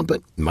new job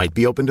but might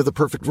be open to the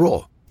perfect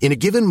role. In a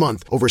given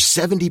month, over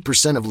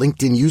 70% of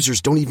LinkedIn users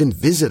don't even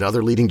visit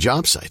other leading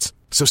job sites.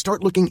 So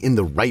start looking in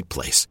the right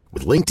place.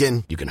 With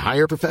LinkedIn, you can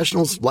hire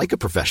professionals like a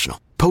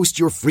professional. Post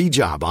your free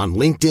job on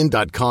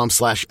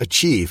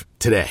linkedin.com/achieve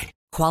today.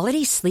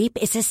 Quality sleep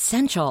is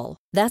essential.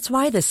 That's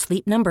why the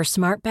Sleep Number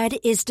Smart Bed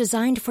is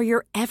designed for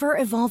your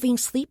ever-evolving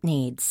sleep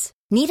needs.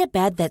 Need a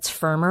bed that's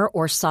firmer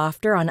or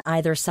softer on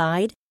either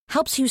side?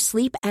 Helps you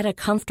sleep at a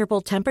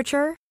comfortable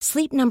temperature?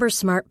 Sleep Number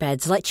Smart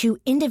Beds let you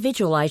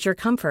individualize your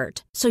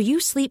comfort, so you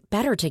sleep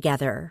better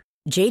together.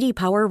 J.D.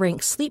 Power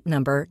ranks Sleep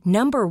Number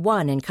number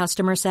 1 in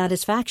customer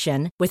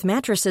satisfaction with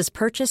mattresses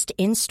purchased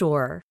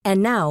in-store.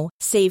 And now,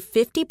 save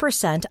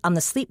 50% on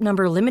the Sleep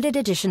Number Limited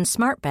Edition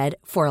Smart Bed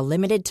for a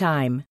limited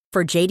time.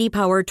 For J.D.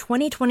 Power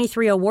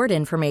 2023 award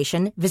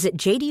information, visit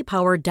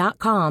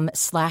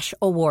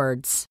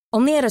jdpower.com/awards.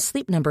 Only at a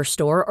Sleep Number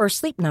store or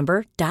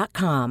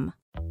sleepnumber.com.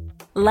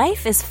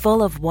 Life is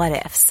full of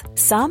what-ifs.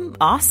 Some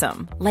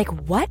awesome, like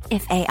what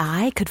if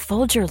AI could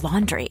fold your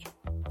laundry?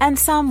 And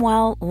some,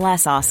 well,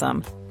 less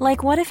awesome,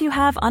 like what if you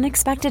have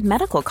unexpected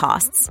medical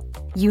costs?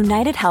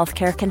 United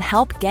Healthcare can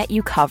help get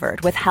you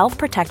covered with Health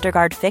Protector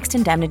Guard fixed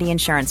indemnity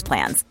insurance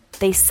plans.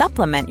 They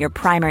supplement your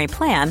primary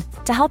plan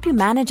to help you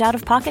manage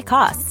out-of-pocket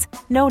costs.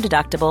 No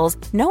deductibles,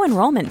 no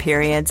enrollment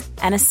periods,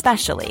 and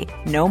especially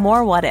no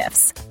more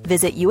what-ifs.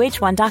 Visit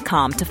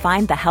uh1.com to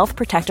find the Health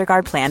Protector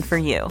Guard plan for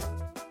you.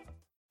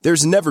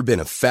 There's never been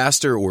a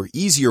faster or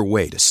easier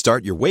way to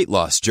start your weight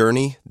loss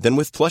journey than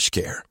with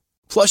PlushCare.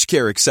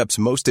 PlushCare accepts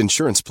most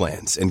insurance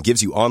plans and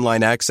gives you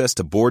online access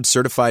to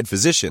board-certified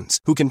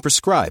physicians who can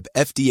prescribe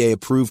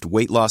FDA-approved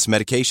weight loss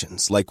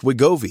medications like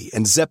Wegovy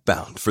and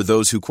Zepbound for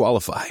those who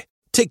qualify.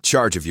 Take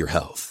charge of your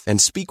health and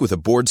speak with a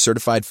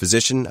board-certified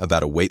physician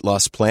about a weight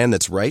loss plan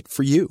that's right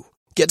for you.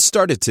 Get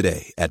started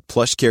today at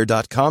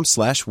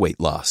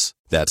plushcare.com/weight-loss.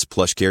 That's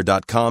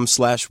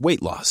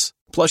plushcare.com/weight-loss.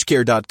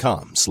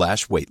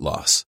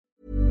 plushcare.com/weight-loss.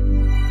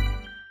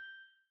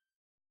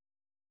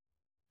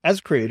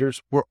 As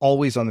creators, we're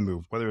always on the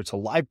move. Whether it's a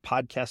live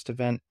podcast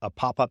event, a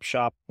pop-up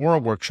shop, or a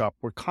workshop,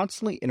 we're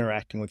constantly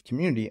interacting with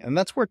community, and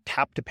that's where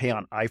Tap to Pay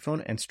on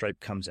iPhone and Stripe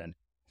comes in.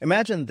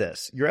 Imagine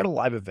this. You're at a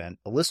live event,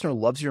 a listener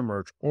loves your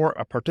merch, or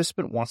a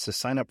participant wants to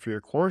sign up for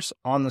your course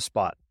on the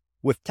spot.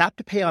 With Tap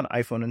to Pay on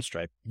iPhone and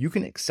Stripe, you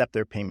can accept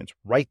their payments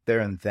right there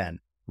and then,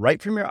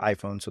 right from your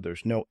iPhone, so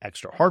there's no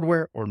extra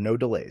hardware or no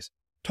delays.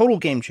 Total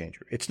game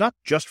changer. It's not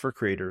just for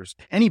creators.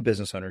 Any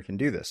business owner can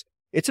do this.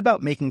 It's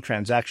about making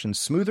transactions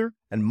smoother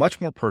and much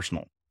more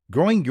personal,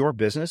 growing your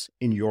business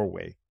in your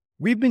way.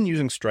 We've been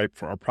using Stripe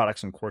for our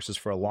products and courses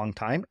for a long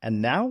time,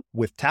 and now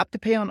with Tap to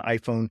Pay on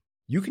iPhone,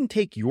 you can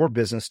take your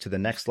business to the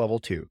next level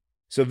too.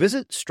 So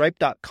visit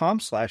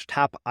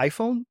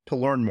stripe.com/tapiphone to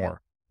learn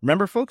more.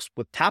 Remember, folks,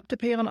 with Tap to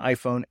Pay on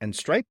iPhone and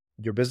Stripe,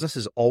 your business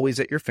is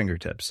always at your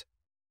fingertips.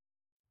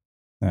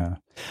 Yeah.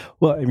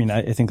 Well, I mean,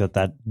 I think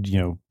that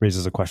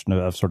raises a question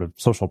of sort of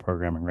social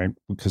programming, right?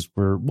 Because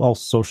we're all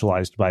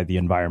socialized by the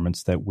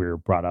environments that we're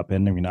brought up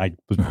in. I mean, I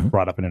was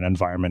brought up in an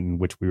environment in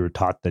which we were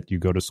taught that you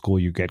go to school,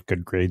 you get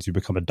good grades, you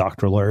become a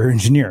doctor, lawyer,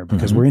 engineer,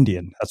 because we're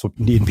Indian. That's what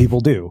Indian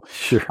people do.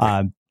 Sure.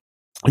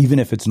 Even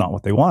if it's not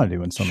what they want to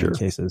do in so many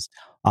cases.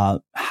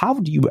 How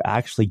do you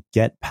actually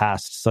get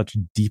past such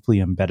deeply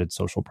embedded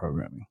social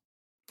programming?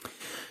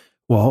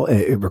 Well,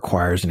 it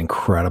requires an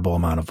incredible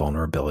amount of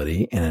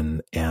vulnerability,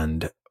 and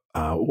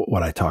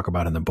what I talk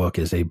about in the book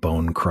is a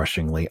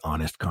bone-crushingly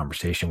honest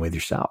conversation with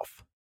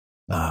yourself.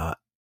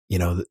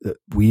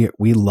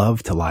 We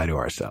love to lie to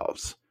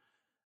ourselves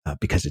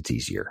because it's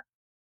easier,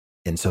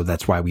 and so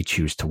that's why we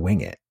choose to wing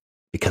it.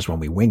 Because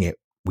when we wing it,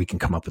 we can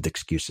come up with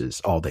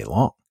excuses all day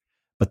long.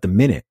 But the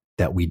minute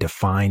that we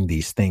define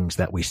these things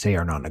that we say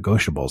are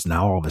non-negotiables,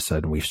 now all of a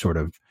sudden we've sort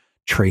of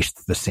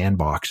traced the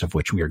sandbox of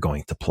which we are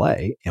going to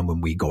play. And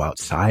when we go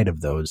outside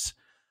of those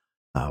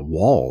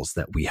walls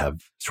that we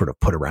have sort of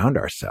put around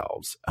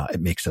ourselves, it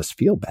makes us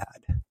feel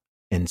bad.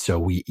 And so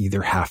we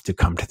either have to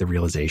come to the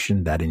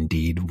realization that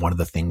indeed one of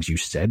the things you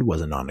said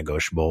was a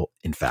non-negotiable,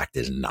 in fact,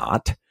 is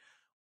not,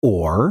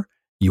 or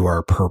you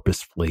are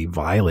purposefully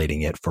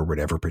violating it for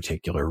whatever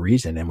particular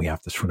reason. And we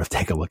have to sort of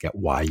take a look at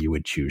why you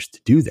would choose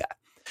to do that.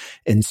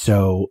 And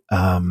so,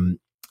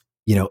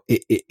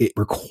 it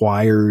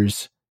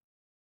requires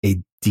a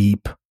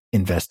deep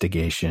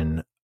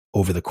investigation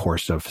over the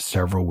course of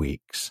several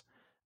weeks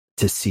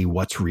to see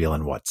what's real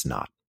and what's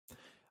not.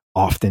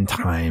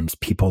 Oftentimes,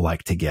 people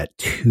like to get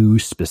too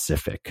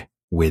specific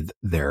with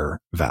their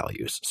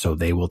values. So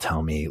they will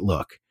tell me,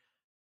 look,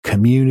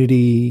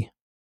 community,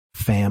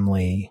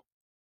 family,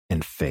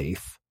 and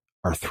faith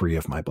are 3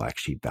 of my black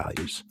sheep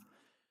values.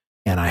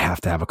 And I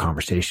have to have a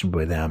conversation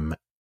with them.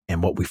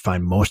 And what we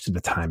find most of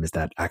the time is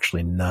that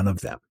actually none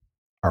of them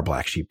are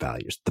black sheep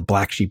values. The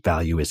black sheep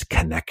value is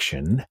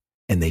connection.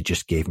 And they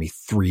just gave me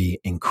 3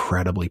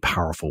 incredibly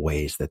powerful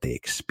ways that they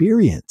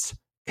experience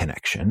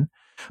connection.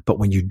 But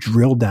when you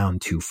drill down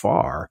too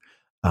far,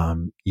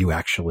 you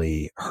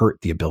actually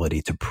hurt the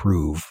ability to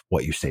prove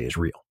what you say is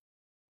real.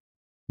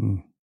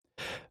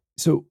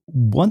 So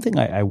one thing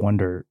I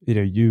wonder,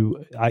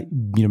 you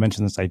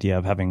mentioned this idea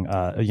of having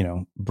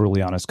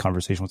brutally honest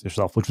conversation with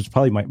yourself, which was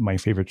probably my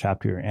favorite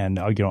chapter. And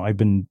I've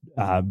been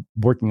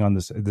working on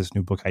this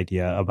new book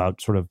idea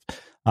about sort of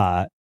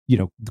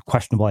the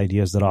questionable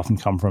ideas that often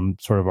come from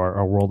sort of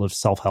our world of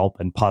self-help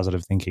and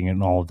positive thinking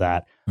and all of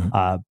that.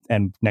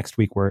 And next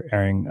week we're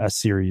airing a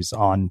series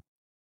on,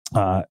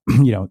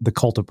 the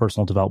cult of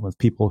personal development with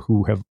people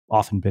who have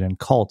often been in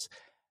cults.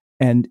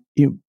 And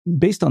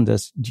based on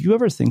this, do you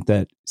ever think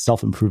that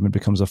self-improvement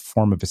becomes a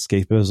form of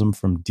escapism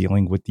from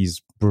dealing with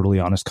these brutally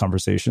honest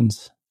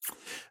conversations?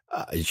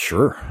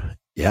 Sure.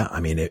 Yeah. I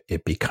mean,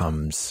 it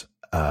becomes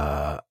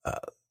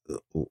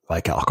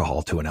like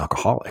alcohol to an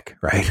alcoholic,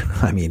 right?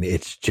 I mean,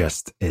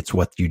 it's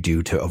what you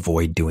do to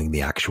avoid doing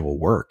the actual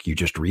work. You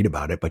just read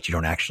about it, but you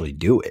don't actually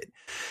do it.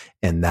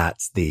 And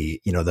that's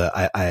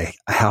I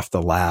have to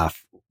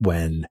laugh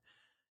when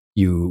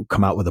you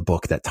come out with a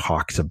book that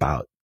talks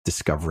about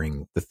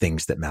discovering the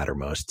things that matter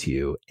most to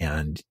you,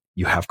 and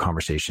you have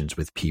conversations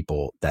with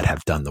people that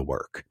have done the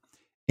work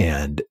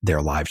and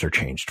their lives are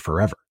changed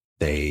forever.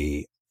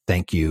 They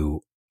thank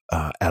you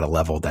at a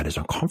level that is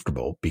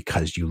uncomfortable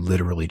because you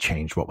literally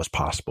changed what was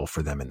possible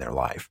for them in their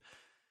life.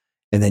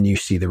 And then you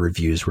see the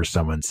reviews where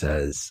someone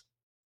says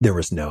there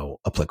was no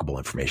applicable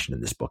information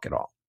in this book at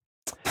all.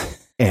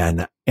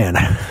 And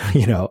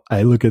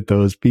I look at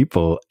those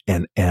people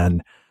and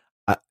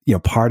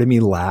part of me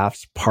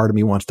laughs, part of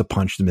me wants to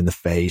punch them in the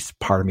face,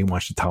 part of me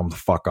wants to tell them to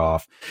fuck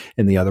off.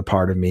 And the other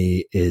part of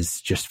me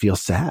is just feel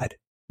sad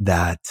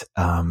that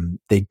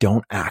they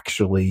don't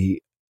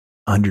actually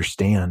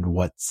understand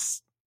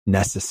what's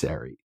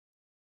necessary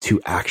to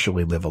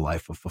actually live a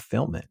life of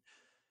fulfillment.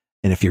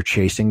 And if you're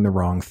chasing the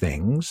wrong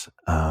things,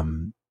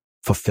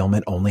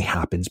 fulfillment only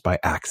happens by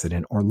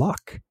accident or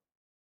luck.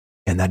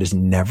 And that is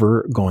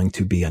never going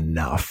to be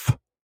enough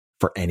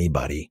for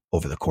anybody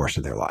over the course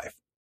of their life.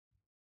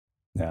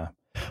 Yeah.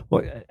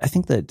 Well, I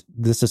think that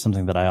this is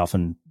something that I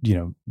often,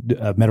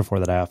 a metaphor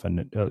that I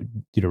often,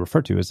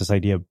 refer to is this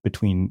idea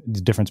between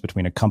the difference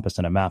between a compass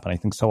and a map. And I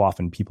think so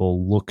often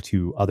people look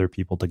to other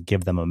people to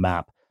give them a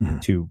map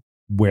to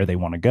where they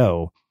want to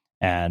go.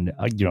 And,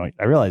 I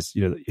realize,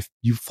 if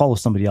you follow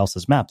somebody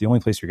else's map, the only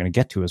place you're going to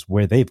get to is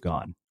where they've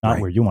gone, not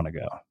where you want to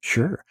go.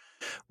 Sure.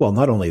 Well,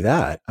 not only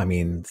that, I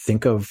mean,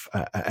 think of,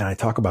 and I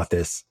talk about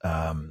this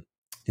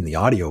in the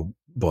audio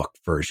book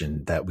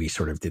version that we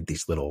sort of did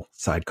these little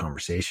side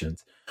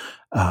conversations.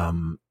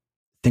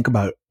 Think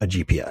about a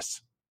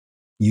GPS.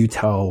 You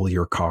tell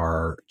your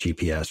car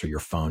GPS or your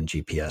phone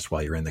GPS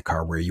while you're in the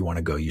car where you want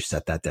to go. You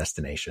set that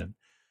destination.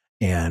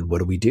 And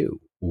what do?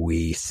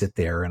 We sit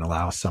there and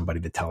allow somebody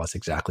to tell us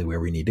exactly where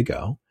we need to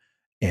go.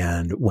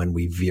 And when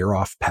we veer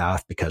off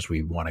path because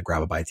we want to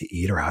grab a bite to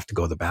eat or have to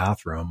go to the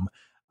bathroom,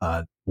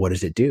 what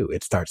does it do?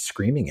 It starts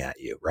screaming at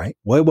you, right?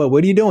 What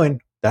are you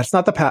doing? That's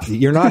not the path.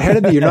 You're not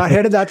headed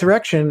that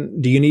direction.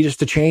 Do you need us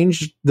to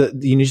change do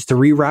you need us to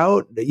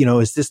reroute?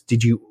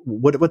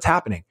 What's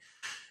happening?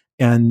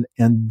 And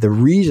the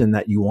reason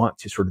that you want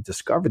to sort of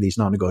discover these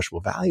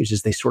non-negotiable values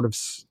is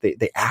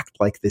they act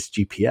like this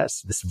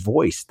GPS, this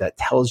voice that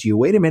tells you,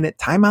 wait a minute,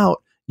 time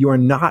out. You are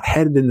not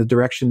headed in the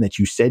direction that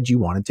you said you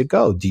wanted to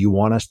go. Do you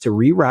want us to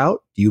reroute?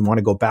 Do you want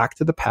to go back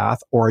to the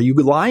path? Or are you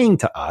lying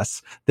to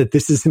us that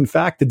this is in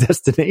fact the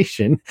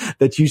destination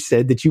that you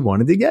said that you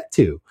wanted to get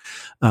to?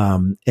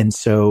 And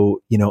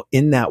so,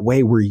 in that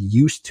way, we're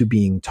used to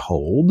being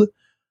told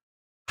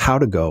how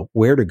to go,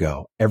 where to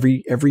go,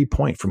 every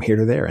point from here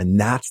to there. And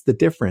that's the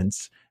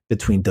difference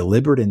between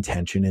deliberate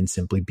intention and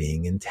simply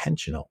being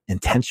intentional.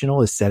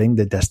 Intentional is setting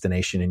the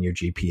destination in your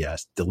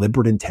GPS.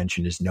 Deliberate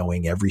intention is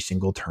knowing every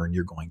single turn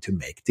you're going to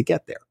make to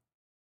get there.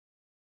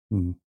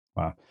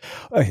 Wow.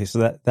 Okay,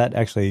 so that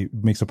actually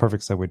makes a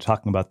perfect segue to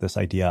talking about this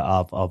idea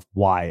of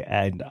why.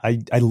 And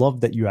I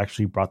love that you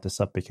actually brought this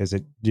up because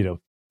it,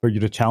 for you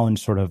to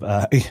challenge sort of,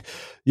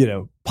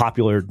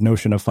 popular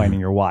notion of finding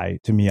your why.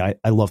 To me,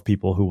 I love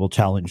people who will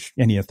challenge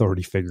any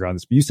authority figure on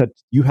this. But you said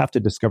you have to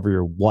discover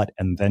your what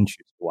and then choose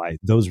why.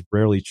 Those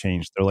rarely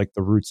change. They're like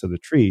the roots of the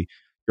tree.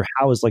 Your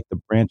how is like the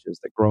branches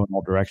that grow in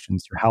all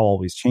directions. Your how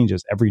always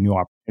changes. Every new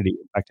opportunity,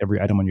 in fact, every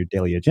item on your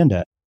daily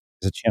agenda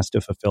is a chance to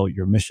fulfill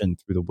your mission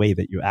through the way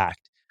that you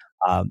act.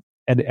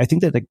 And I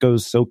think that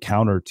goes so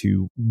counter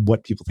to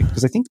what people think.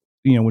 Because I think,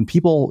 when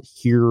people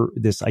hear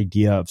this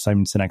idea of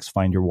Simon Sinek's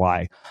Find Your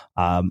Why,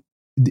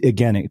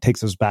 again, it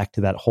takes us back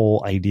to that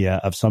whole idea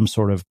of some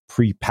sort of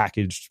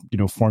pre-packaged,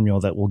 formula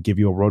that will give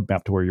you a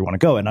roadmap to where you want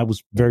to go. And I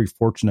was very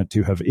fortunate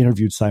to have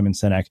interviewed Simon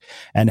Sinek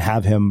and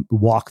have him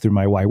walk through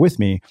my why with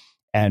me.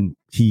 And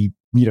he,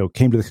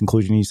 came to the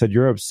conclusion. He said,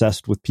 "You're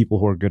obsessed with people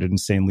who are good at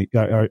insanely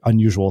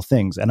unusual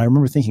things." And I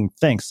remember thinking,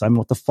 "Thanks, Simon.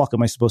 What the fuck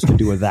am I supposed to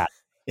do with that?"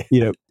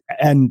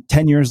 And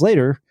 10 years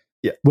later,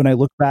 when I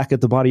look back at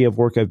the body of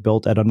work I've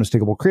built at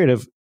Unmistakable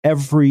Creative,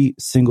 every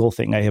single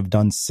thing I have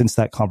done since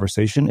that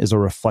conversation is a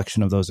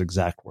reflection of those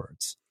exact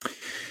words.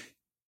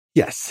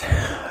 Yes.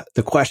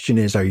 The question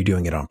is, are you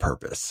doing it on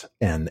purpose?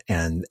 And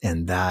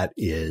that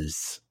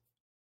is,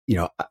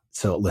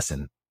 so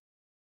listen,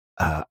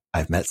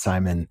 I've met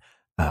Simon.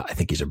 I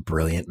think he's a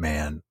brilliant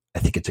man. I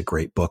think it's a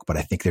great book, but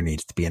I think there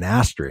needs to be an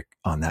asterisk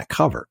on that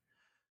cover.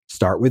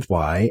 Start with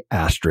why,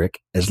 asterisk,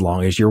 as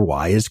long as your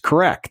why is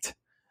correct.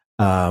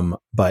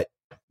 But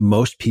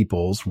most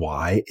people's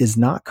why is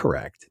not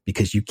correct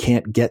because you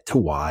can't get to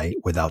why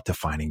without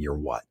defining your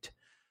what.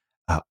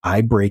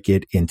 I break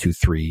it into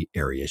 3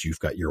 areas. You've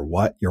got your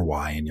what, your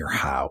why, and your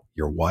how.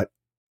 Your what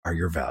are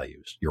your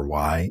values. Your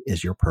why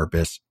is your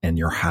purpose, and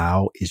your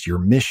how is your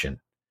mission.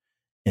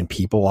 And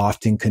people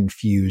often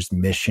confuse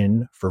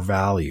mission for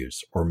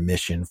values or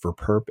mission for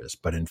purpose.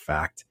 But in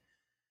fact,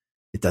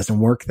 it doesn't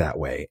work that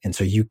way. And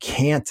so you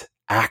can't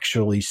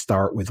actually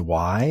start with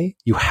why.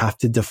 You have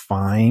to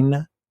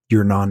define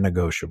your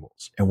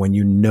non-negotiables. And when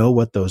you know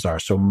what those are,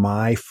 so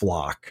my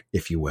flock,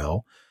 if you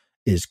will,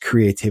 is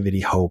creativity,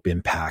 hope,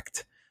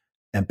 impact,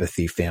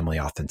 empathy, family,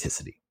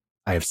 authenticity.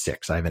 I have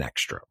 6. I have an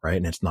extra, right?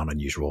 And it's not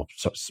unusual.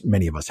 So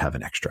many of us have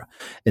an extra.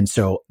 And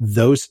so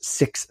those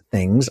 6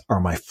 things are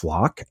my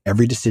flock.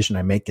 Every decision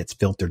I make gets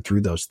filtered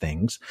through those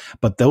things,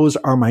 but those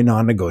are my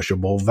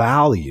non-negotiable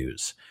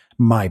values.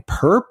 My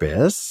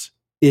purpose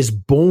is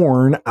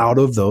born out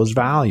of those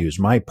values.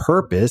 My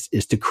purpose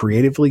is to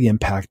creatively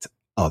impact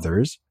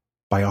others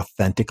by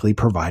authentically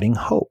providing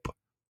hope.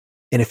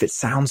 And if it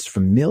sounds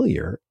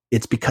familiar,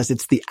 it's because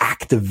it's the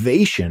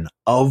activation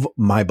of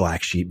my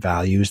black sheep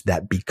values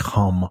that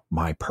become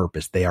my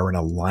purpose. They are in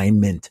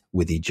alignment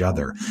with each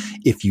other.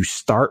 If you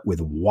start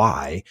with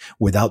why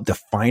without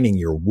defining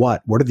your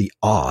what are the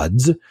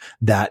odds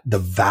that the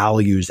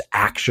values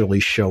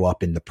actually show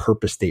up in the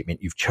purpose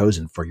statement you've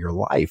chosen for your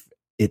life?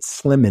 It's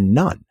slim and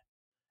none.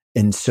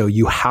 And so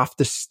you have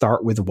to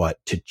start with what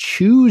to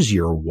choose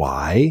your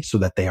why so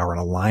that they are in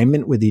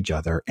alignment with each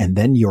other. And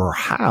then your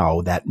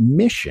how, that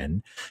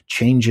mission,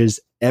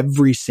 changes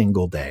every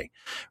single day,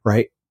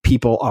 right?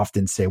 People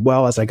often say,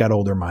 well, as I got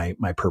older, my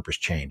purpose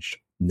changed.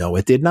 No,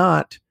 it did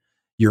not.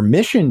 Your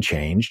mission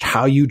changed.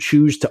 How you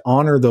choose to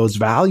honor those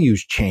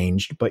values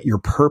changed, but your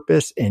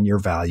purpose and your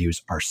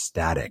values are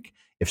static.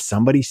 If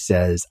somebody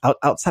says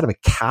outside of a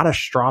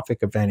catastrophic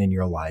event in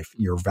your life,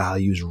 your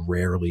values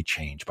rarely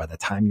change. By the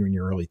time you're in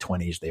your early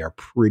 20s, they are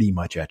pretty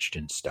much etched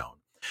in stone.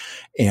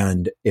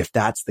 And if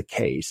that's the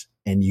case,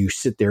 and you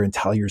sit there and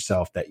tell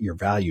yourself that your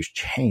values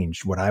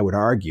changed, what I would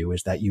argue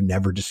is that you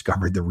never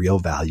discovered the real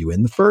value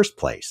in the first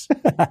place.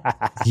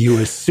 You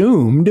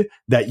assumed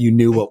that you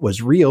knew what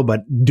was real,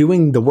 but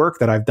doing the work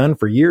that I've done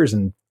for years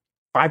and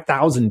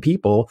 5,000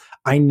 people,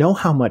 I know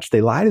how much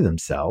they lie to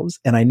themselves,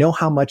 and I know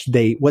how much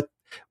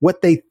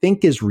what they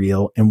think is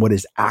real and what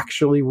is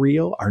actually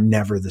real are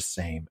never the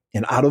same.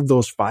 And out of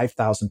those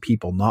 5,000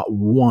 people, not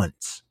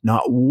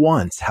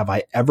once have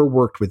I ever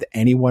worked with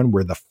anyone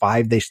where the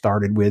 5 they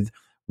started with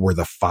were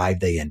the 5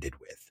 they ended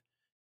with.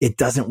 It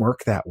doesn't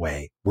work that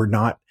way. We're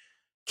not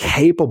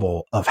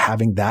capable of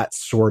having that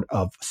sort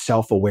of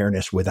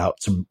self-awareness without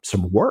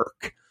some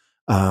work.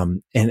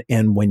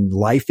 And when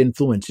life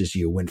influences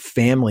you, when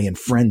family and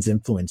friends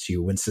influence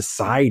you, when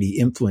society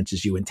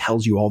influences you and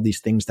tells you all these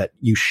things that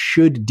you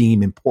should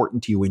deem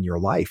important to you in your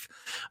life,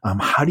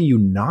 how do you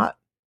not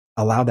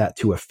allow that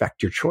to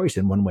affect your choice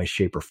in one way,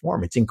 shape, or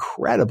form? It's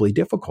incredibly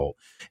difficult.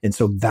 And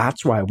so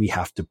that's why we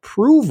have to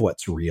prove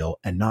what's real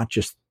and not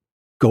just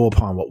go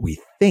upon what we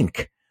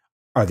think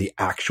are the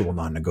actual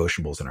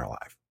non-negotiables in our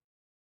life.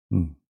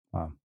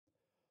 Wow.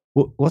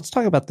 Well, let's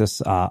talk about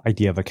this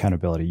idea of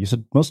accountability. You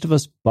said most of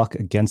us buck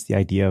against the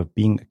idea of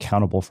being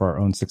accountable for our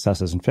own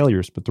successes and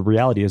failures, but the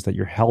reality is that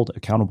you're held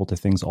accountable to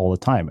things all the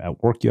time.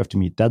 At work, you have to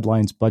meet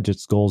deadlines,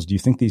 budgets, goals. Do you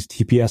think these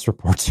TPS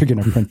reports are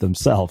going to print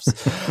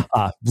themselves?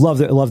 Love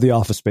the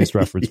Office Space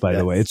reference, by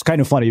the way. It's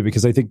kind of funny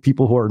because I think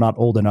people who are not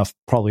old enough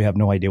probably have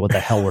no idea what the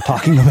hell we're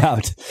talking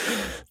about.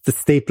 The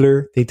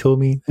stapler, they told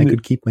me I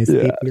could keep my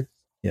stapler. Yeah.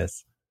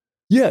 Yes.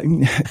 Yeah,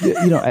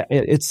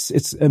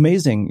 it's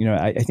amazing.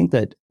 I think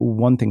that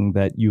one thing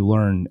that you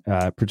learn,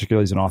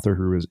 particularly as an author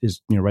who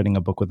is writing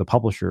a book with a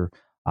publisher,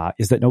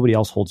 is that nobody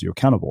else holds you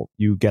accountable.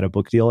 You get a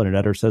book deal and an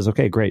editor says,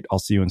 okay, great, I'll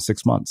see you in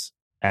 6 months.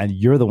 And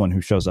you're the one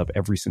who shows up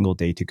every single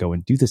day to go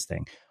and do this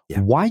thing. Yeah.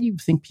 Why do you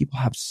think people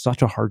have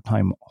such a hard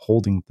time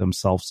holding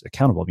themselves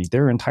accountable? I mean,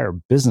 their entire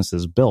business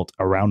is built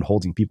around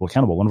holding people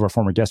accountable. One of our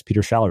former guests,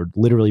 Peter Shallard,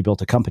 literally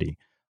built a company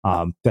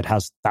that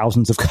has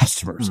thousands of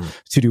customers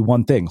to do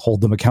one thing,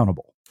 hold them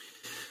accountable.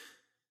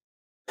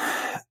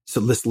 So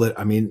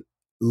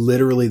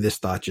literally this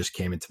thought just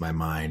came into my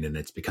mind, and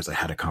it's because I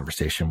had a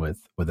conversation with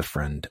a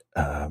friend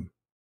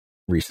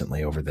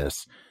recently over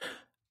this.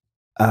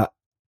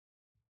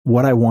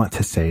 What I want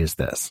to say is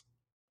this.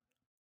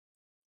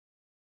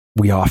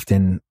 We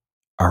often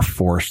are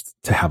forced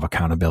to have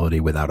accountability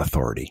without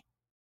authority.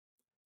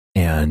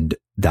 And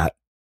that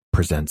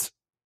presents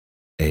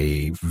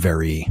a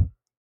very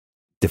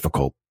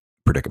difficult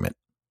predicament.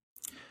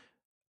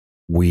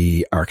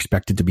 We are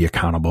expected to be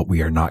accountable.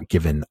 We are not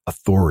given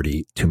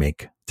authority to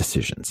make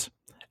decisions.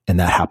 And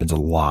that happens a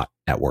lot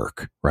at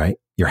work, right?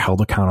 You're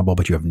held accountable,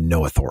 but you have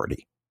no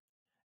authority.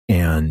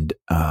 And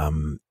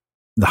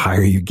the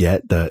higher you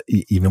get,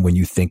 even when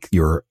you think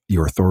your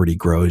authority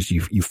grows,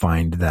 you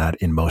find that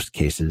in most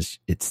cases,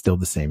 it's still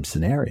the same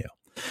scenario.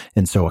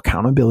 And so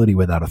accountability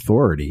without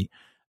authority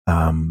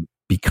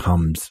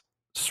becomes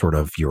sort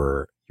of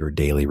your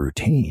daily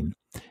routine.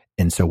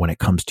 And so when it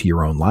comes to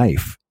your own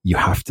life, you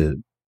have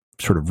to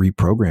sort of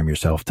reprogram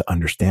yourself to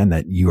understand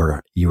that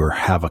you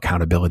have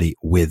accountability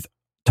with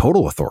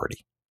total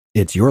authority.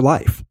 It's your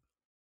life.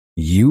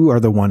 You are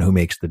the one who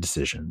makes the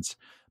decisions,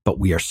 but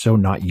we are so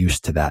not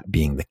used to that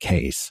being the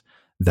case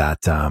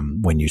that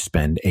when you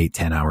spend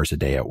 8-10 hours a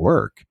day at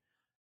work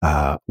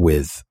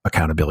with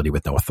accountability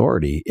with no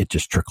authority, it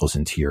just trickles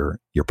into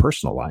your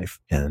personal life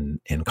and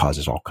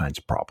causes all kinds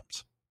of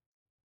problems.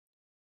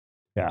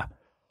 Yeah.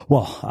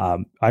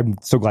 Well, I'm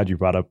so glad you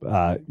brought up,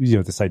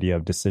 this idea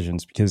of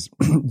decisions, because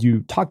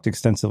you talked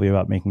extensively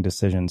about making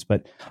decisions.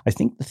 But I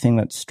think the thing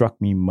that struck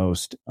me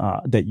most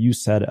that you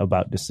said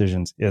about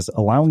decisions is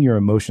allowing your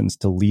emotions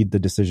to lead the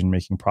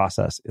decision-making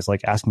process is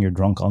like asking your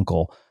drunk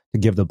uncle to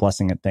give the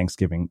blessing at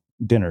Thanksgiving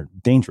dinner.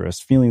 Dangerous.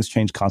 Feelings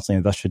change constantly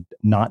and thus should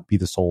not be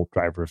the sole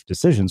driver of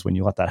decisions. When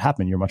you let that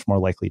happen, you're much more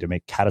likely to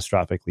make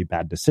catastrophically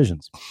bad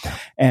decisions.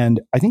 And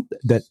I think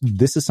that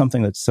this is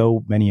something that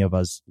so many of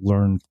us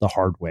learned the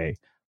hard way.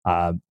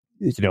 I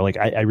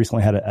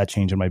recently had a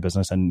change in my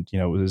business, and,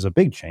 it was a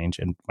big change.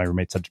 And my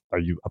roommate said, "Are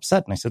you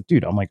upset?" And I said,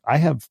 "Dude, I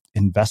have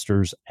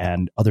investors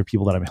and other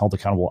people that I'm held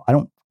accountable. I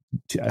don't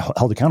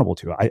have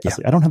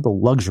the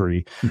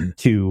luxury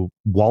to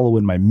wallow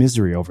in my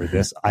misery over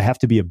this. I have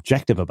to be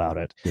objective about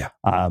it." Yeah.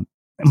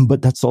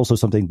 But that's also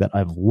something that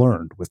I've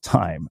learned with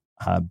time.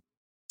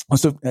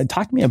 So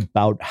talk to me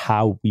about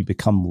how we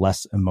become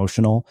less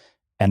emotional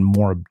and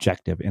more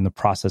objective in the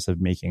process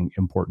of making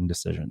important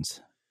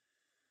decisions.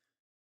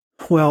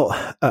 Well,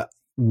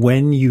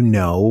 when you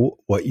know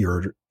what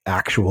your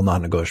actual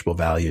non-negotiable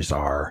values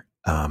are,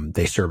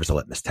 they serve as a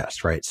litmus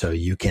test, right? So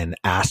you can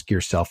ask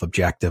yourself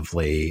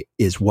objectively,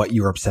 is what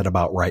you're upset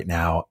about right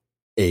now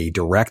a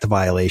direct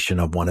violation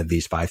of one of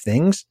these 5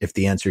 things? If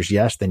the answer is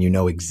yes, then you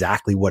know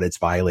exactly what it's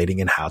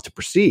violating and how to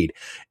proceed.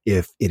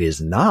 If it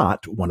is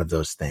not one of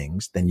those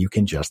things, then you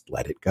can just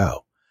let it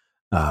go.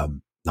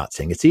 Not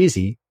saying it's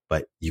easy,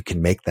 but you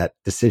can make that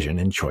decision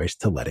and choice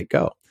to let it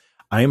go.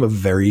 I am a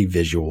very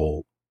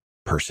visual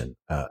person,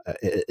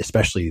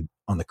 especially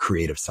on the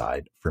creative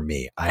side. For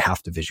me, I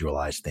have to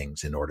visualize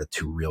things in order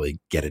to really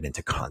get it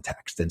into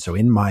context. And so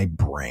in my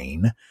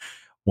brain,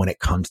 when it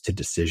comes to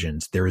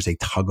decisions, there is a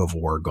tug of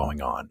war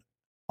going on.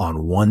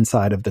 On one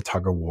side of the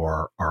tug of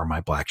war are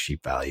my black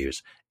sheep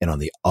values, and on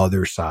the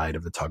other side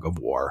of the tug of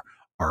war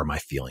are my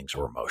feelings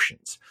or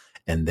emotions.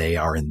 And they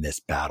are in this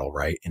battle,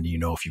 right? And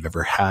if you've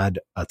ever had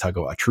a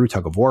true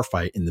tug of war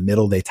fight, in the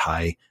middle they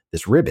tie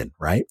this ribbon,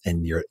 right?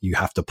 And you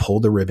have to pull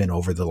the ribbon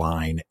over the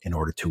line in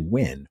order to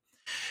win.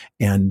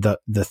 And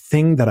the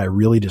thing that I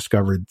really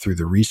discovered through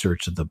the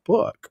research of the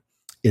book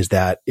is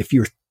that if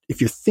you're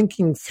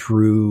thinking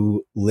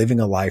through living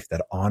a life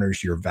that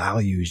honors your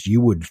values, you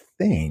would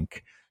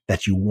think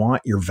that you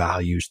want your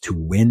values to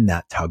win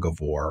that tug of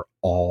war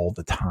all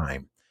the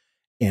time.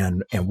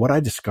 And what I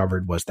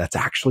discovered was that's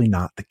actually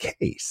not the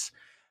case.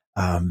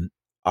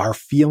 Our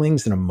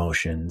feelings and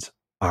emotions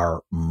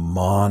are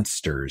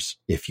monsters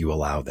if you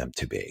allow them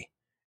to be.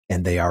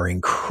 And they are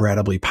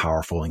incredibly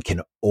powerful and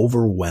can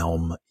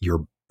overwhelm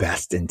your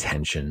best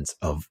intentions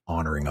of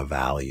honoring a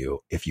value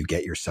if you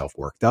get yourself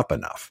worked up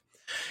enough.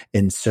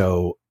 And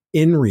so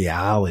in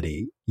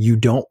reality, you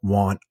don't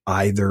want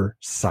either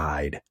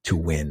side to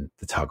win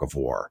the tug of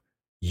war.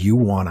 You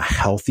want a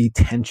healthy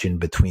tension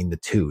between the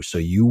two. So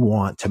you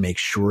want to make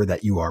sure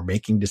that you are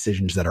making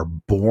decisions that are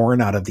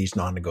born out of these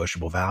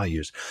non-negotiable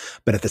values.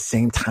 But at the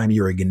same time,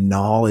 you're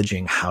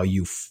acknowledging how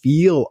you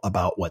feel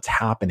about what's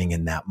happening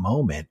in that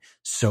moment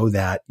so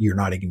that you're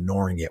not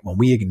ignoring it. When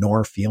we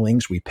ignore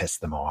feelings, we piss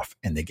them off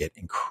and they get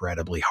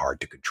incredibly hard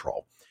to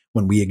control.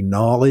 When we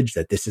acknowledge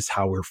that this is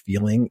how we're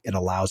feeling, it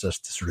allows us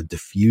to sort of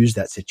diffuse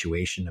that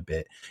situation a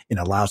bit and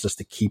allows us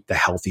to keep the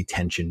healthy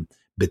tension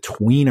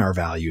between our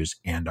values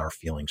and our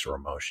feelings or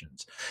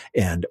emotions.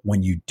 And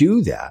when you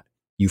do that,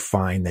 you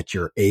find that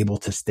you're able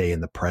to stay in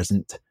the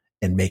present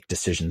and make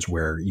decisions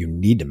where you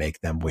need to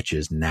make them, which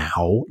is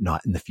now,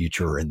 not in the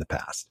future or in the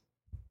past.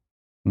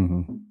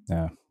 Mm-hmm.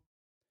 Yeah.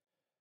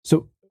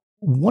 So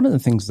one of the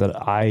things that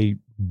I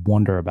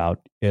wonder about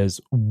is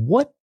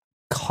what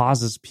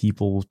causes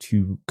people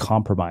to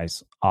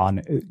compromise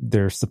on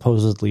their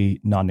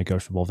supposedly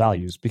non-negotiable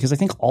values, because I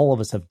think all of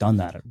us have done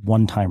that at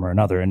one time or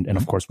another. And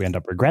of course, we end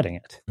up regretting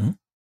it.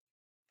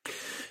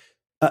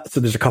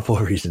 So there's a couple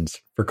of reasons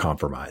for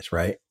compromise,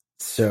 right?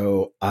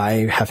 So I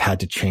have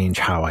had to change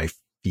how I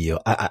feel.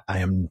 I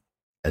am,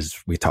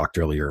 as we talked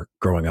earlier,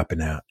 growing up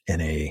in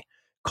a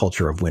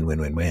culture of win, win,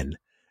 win, win.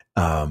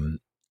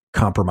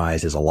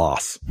 Compromise is a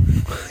loss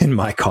in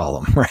my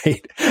column,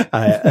 right?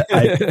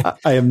 I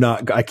am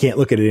not, I can't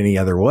look at it any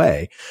other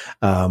way.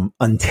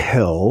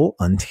 Until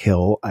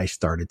I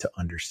started to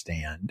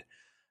understand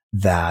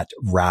that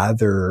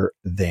rather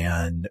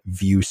than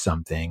view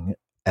something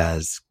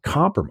as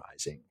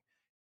compromising,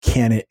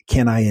 can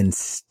I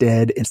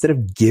instead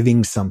of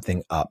giving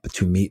something up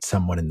to meet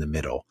someone in the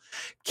middle,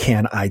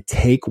 can I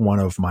take one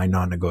of my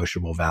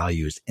non-negotiable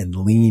values and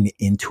lean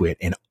into it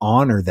and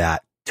honor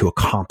that to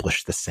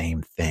accomplish the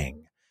same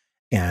thing?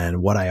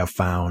 And what I have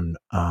found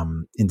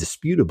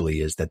indisputably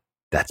is that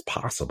that's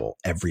possible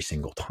every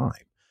single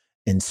time.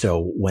 And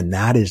so when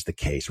that is the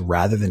case,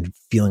 rather than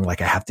feeling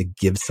like I have to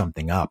give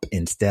something up,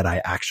 instead I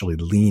actually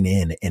lean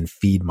in and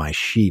feed my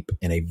sheep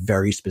in a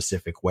very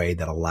specific way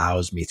that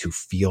allows me to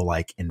feel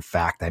like, in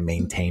fact, I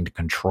maintained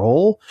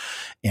control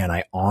and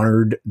I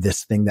honored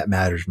this thing that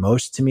matters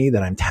most to me,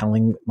 that I'm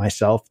telling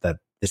myself that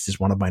this is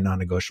one of my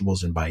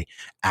non-negotiables. And by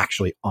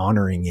actually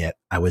honoring it,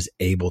 I was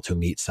able to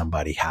meet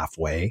somebody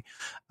halfway.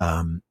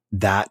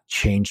 That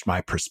changed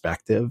my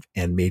perspective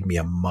and made me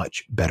a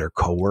much better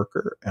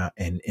coworker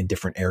in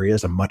different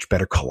areas, a much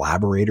better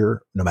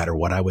collaborator, no matter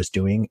what I was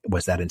doing.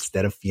 Was that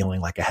instead of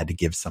feeling like I had to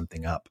give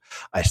something up,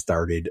 I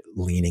started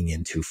leaning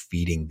into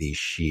feeding these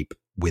sheep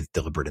with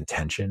deliberate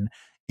intention.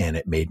 And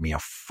it made me a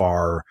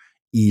far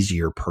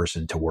easier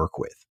person to work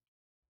with.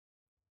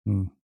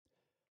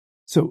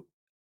 So,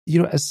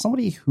 as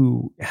somebody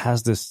who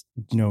has this,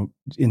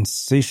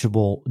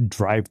 insatiable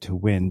drive to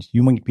win,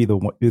 you might be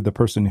the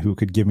person who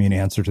could give me an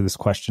answer to this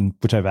question,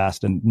 which I've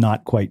asked and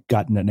not quite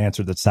gotten an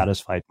answer that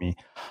satisfied me.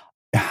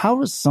 How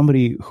does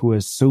somebody who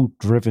is so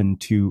driven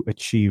to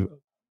achieve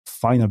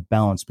find a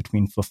balance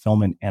between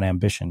fulfillment and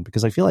ambition?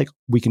 Because I feel like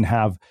we can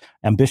have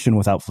ambition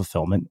without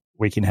fulfillment.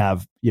 We can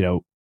have,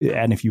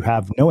 and if you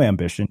have no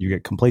ambition, you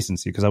get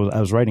complacency. Because I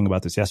was writing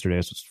about this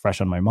yesterday, so it's fresh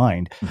on my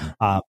mind.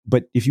 Mm-hmm.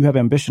 But if you have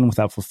ambition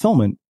without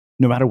fulfillment,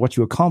 no matter what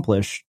you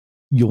accomplish,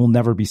 you'll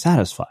never be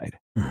satisfied.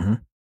 Mm-hmm.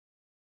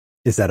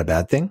 Is that a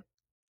bad thing?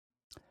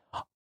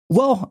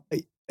 Well,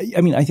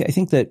 I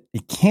think that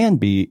it can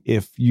be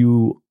if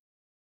you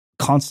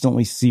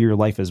constantly see your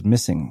life as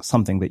missing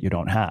something that you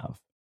don't have.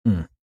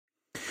 Mm.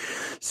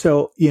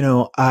 So,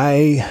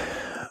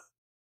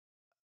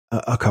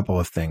 a couple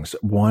of things.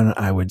 One,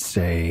 I would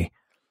say,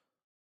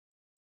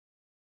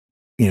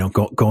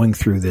 going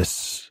through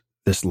this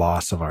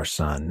loss of our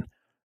son,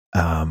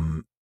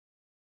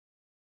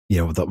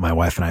 my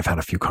wife and I have had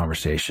a few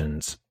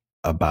conversations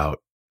about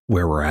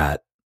where we're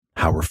at,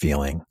 how we're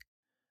feeling.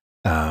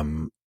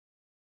 And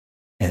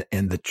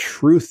the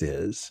truth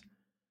is,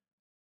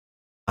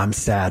 I'm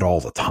sad all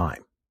the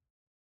time.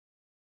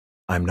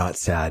 I'm not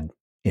sad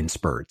in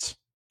spurts.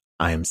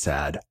 I am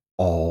sad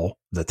all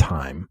the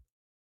time.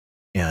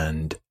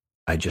 And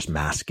I just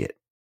mask it,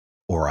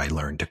 or I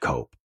learn to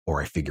cope,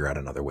 or I figure out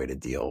another way to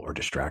deal or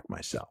distract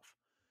myself.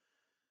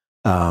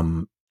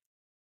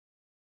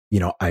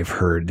 I've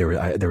heard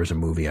there was a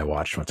movie I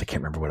watched once. I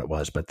can't remember what it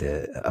was, but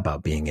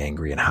about being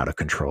angry and how to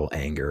control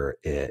anger.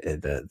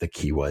 The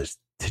key was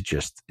to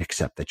just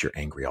accept that you're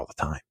angry all the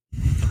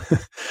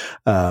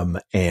time.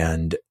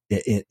 And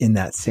in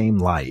that same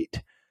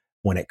light,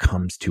 when it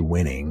comes to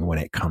winning, when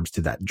it comes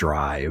to that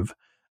drive,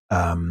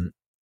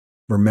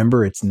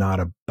 remember, it's not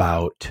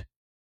about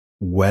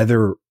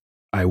whether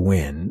I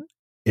win.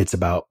 It's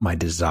about my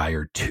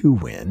desire to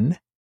win.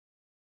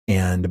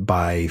 And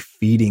by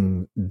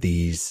feeding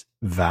these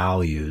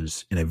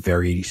values in a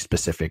very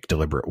specific,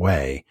 deliberate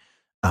way,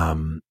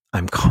 I'm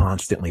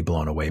constantly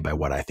blown away by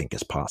what I think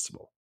is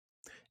possible.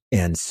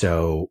 And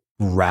so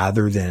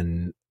rather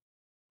than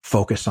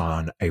focus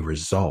on a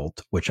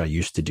result, which I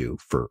used to do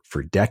for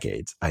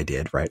decades, I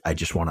did, right? I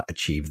just want to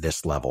achieve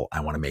this level.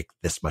 I want to make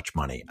this much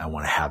money. I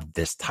want to have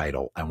this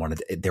title.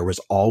 There was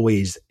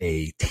always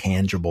a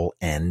tangible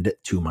end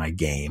to my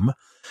game.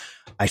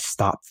 I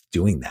stopped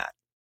doing that.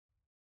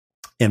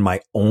 And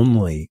my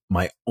only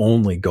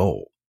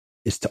goal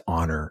is to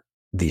honor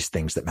these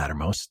things that matter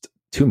most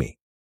to me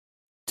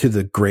to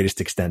the greatest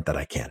extent that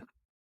I can.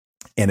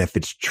 And if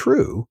it's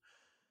true,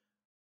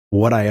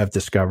 what I have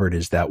discovered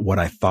is that what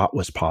I thought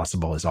was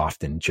possible is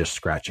often just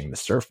scratching the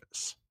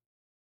surface.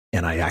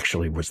 And I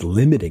actually was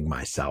limiting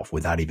myself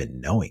without even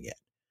knowing it.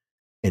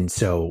 And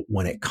so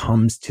when it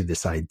comes to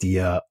this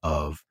idea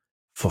of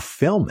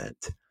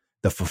fulfillment,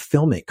 the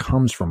fulfillment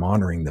comes from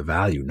honoring the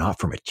value, not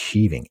from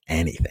achieving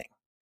anything.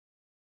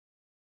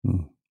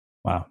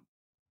 Wow.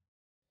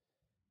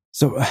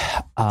 So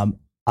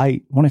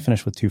I want to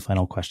finish with two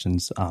final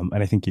questions. And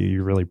I think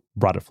you really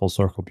brought it full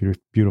circle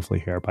beautifully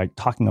here by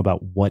talking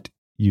about what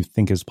you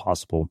think is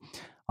possible.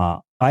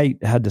 I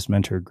had this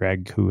mentor,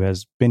 Greg, who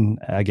has been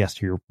a guest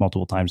here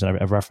multiple times, and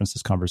I've referenced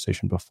this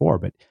conversation before,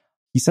 but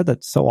he said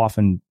that so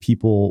often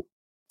people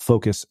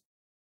focus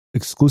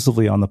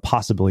exclusively on the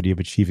possibility of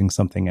achieving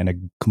something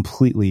and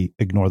completely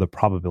ignore the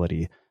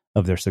probability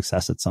of their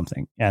success at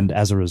something. And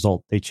as a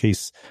result, they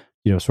chase,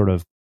 sort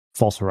of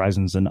false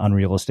horizons and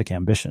unrealistic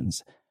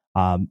ambitions.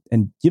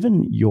 And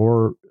given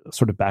your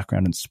sort of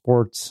background in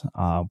sports,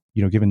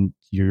 given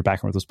your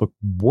background with this book,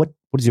 what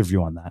is your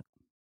view on that?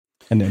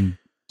 And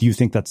do you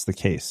think that's the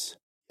case?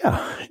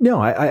 Yeah,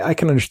 no, I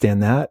can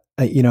understand that.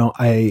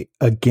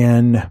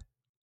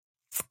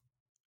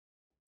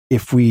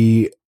 If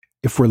we're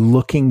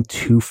looking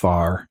too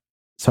far,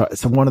 so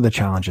one of the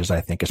challenges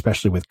I think,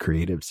 especially with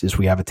creatives, is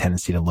we have a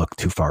tendency to look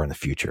too far in the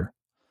future.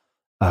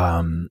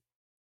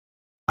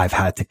 I've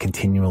had to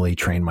continually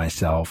train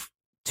myself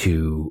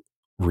to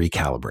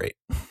recalibrate,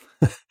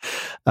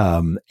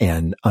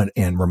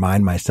 and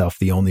remind myself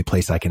the only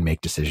place I can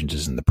make decisions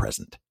is in the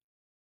present.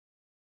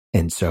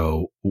 And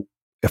so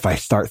if I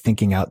start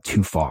thinking out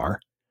too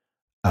far,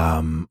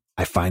 I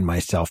I find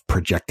myself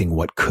projecting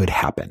what could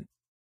happen,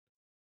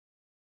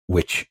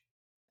 which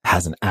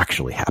hasn't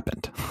actually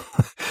happened.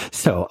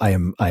 So I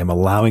am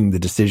allowing the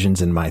decisions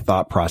in my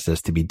thought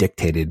process to be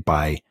dictated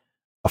by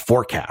a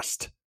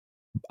forecast.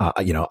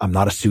 I'm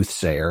not a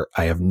soothsayer.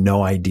 I have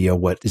no idea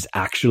what is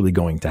actually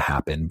going to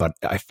happen, but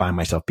I find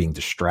myself being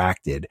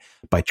distracted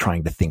by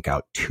trying to think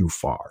out too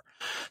far.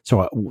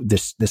 So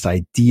this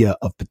idea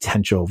of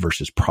potential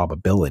versus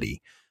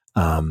probability,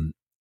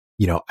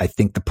 I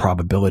think the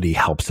probability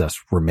helps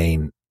us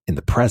remain in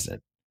the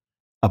present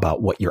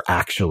about what you're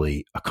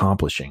actually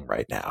accomplishing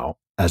right now,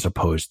 as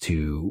opposed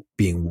to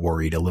being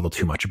worried a little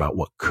too much about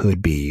what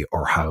could be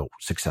or how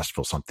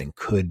successful something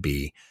could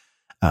be.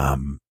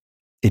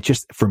 It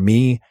just, for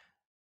me,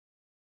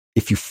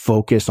 if you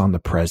focus on the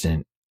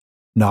present,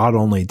 not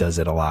only does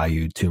it allow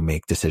you to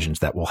make decisions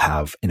that will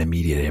have an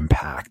immediate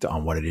impact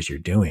on what it is you're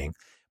doing,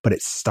 but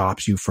it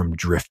stops you from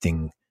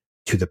drifting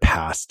to the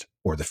past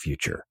or the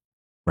future,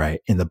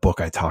 right? In the book,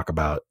 I talk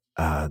about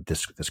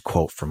this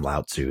quote from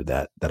Lao Tzu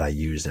that I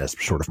use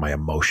as sort of my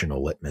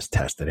emotional litmus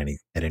test at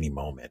any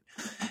moment.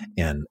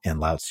 And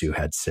Lao Tzu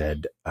had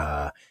said,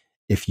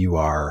 if you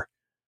are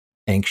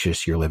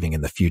anxious, you're living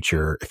in the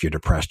future. If you're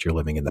depressed, you're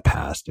living in the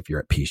past. If you're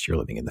at peace, you're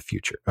living in the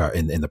future,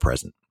 in the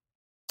present.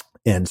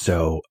 And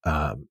so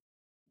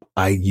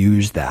I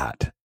use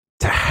that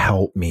to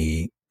help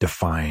me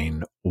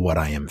define what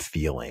I am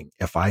feeling.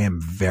 If I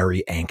am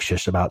very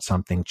anxious about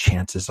something,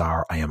 chances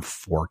are I am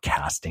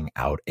forecasting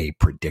out a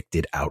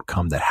predicted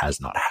outcome that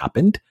has not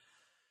happened.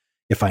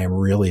 If I am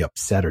really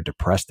upset or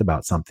depressed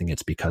about something,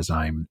 it's because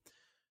I'm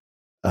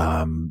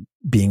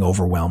being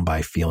overwhelmed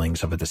by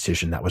feelings of a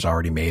decision that was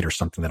already made or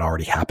something that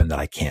already happened that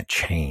I can't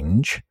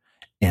change.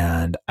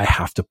 And I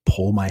have to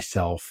pull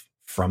myself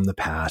from the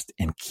past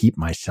and keep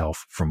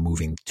myself from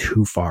moving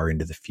too far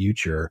into the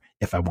future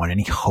if I want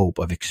any hope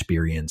of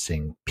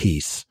experiencing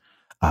peace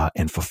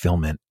and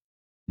fulfillment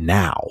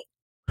now.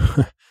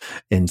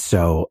 And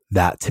so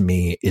that to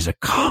me is a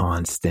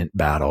constant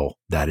battle.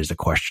 That is a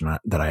question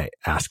that I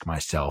ask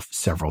myself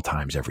several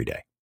times every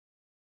day.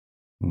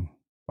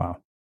 Wow.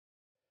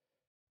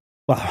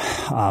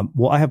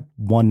 Well, I have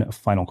one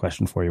final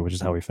question for you, which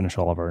is how we finish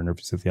all of our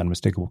interviews with the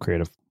Unmistakable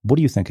Creative. What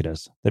do you think it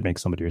is that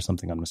makes somebody or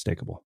something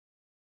unmistakable?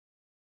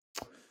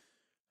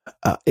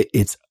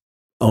 It's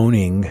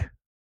owning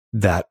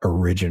that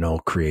original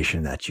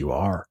creation that you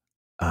are.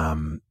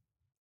 I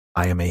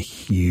am a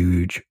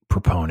huge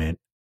proponent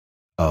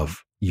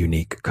of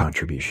unique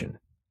contribution.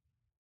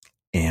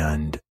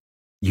 And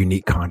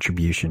unique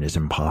contribution is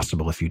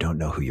impossible if you don't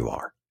know who you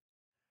are.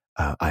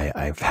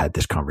 I've had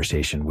this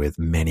conversation with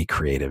many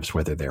creatives,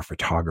 whether they're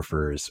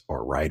photographers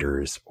or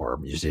writers or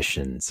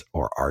musicians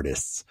or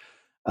artists.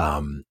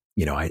 I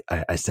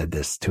said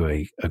this to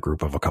a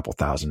group of a couple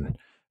thousand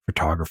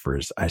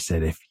photographers. I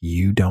said, if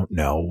you don't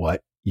know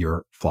what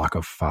your flock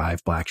of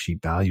 5 black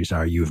sheep values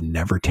are, you've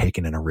never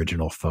taken an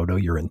original photo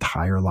your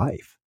entire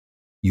life.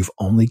 You've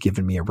only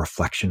given me a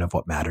reflection of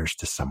what matters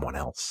to someone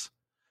else.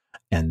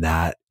 And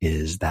that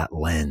is that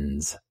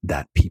lens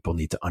that people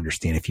need to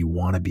understand. If you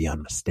want to be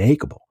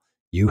unmistakable,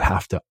 you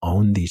have to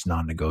own these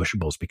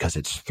non-negotiables, because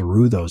it's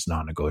through those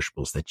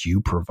non-negotiables that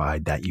you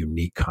provide that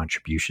unique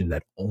contribution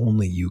that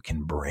only you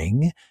can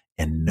bring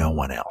and no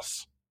one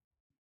else.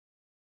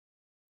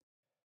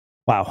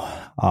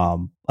 Wow.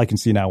 I can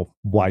see now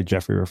why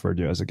Jeffrey referred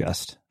you as a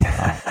guest.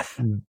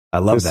 I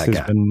love that guy. This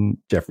has been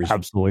Jeffrey's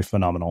absolutely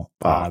phenomenal.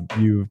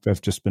 You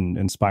have just been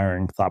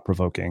inspiring,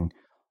 thought-provoking,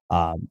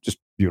 just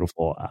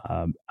beautiful.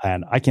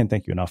 And I can't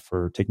thank you enough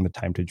for taking the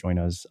time to join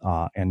us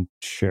and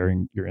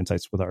sharing your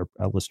insights with our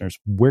listeners.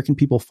 Where can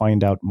people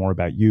find out more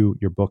about you,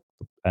 your book,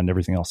 and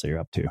everything else that you're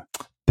up to?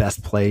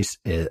 Best place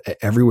is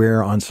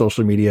everywhere on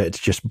social media. It's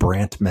just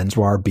Brant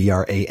Menswar,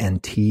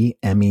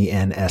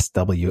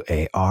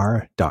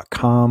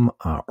 BrantMenswar.com,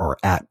 or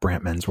at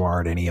Brant Menswar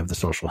at any of the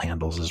social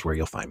handles is where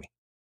you'll find me.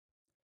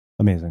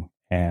 Amazing.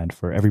 And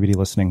for everybody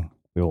listening,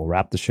 we will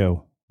wrap the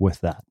show with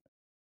that.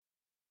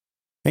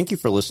 Thank you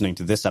for listening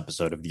to this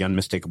episode of the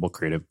Unmistakable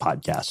Creative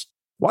Podcast.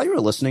 While you were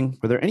listening,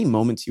 were there any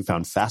moments you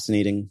found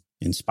fascinating,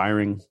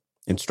 inspiring,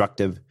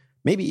 instructive,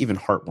 maybe even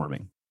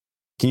heartwarming?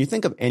 Can you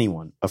think of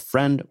anyone, a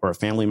friend or a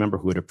family member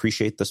who would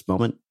appreciate this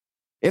moment?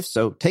 If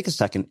so, take a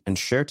second and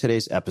share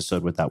today's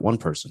episode with that one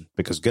person,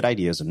 because good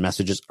ideas and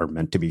messages are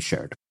meant to be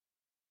shared.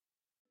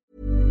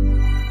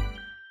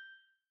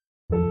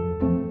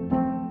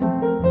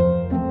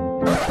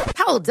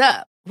 Hold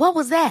up. What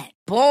was that?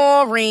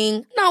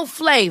 Boring. No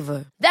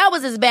flavor. That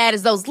was as bad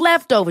as those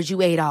leftovers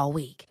you ate all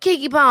week.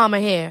 Keke Palmer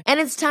here. And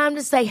it's time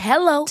to say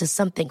hello to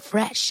something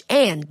fresh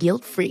and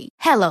guilt-free.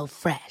 Hello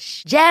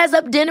Fresh. Jazz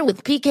up dinner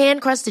with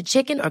pecan-crusted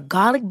chicken or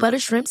garlic butter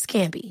shrimp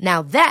scampi.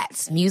 Now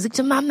that's music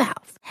to my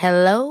mouth.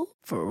 Hello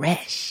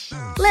Fresh.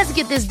 Let's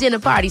get this dinner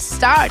party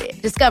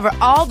started. Discover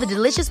all the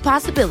delicious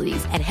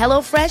possibilities at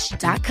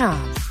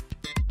HelloFresh.com.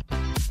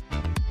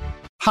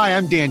 Hi,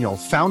 I'm Daniel,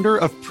 founder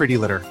of Pretty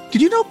Litter.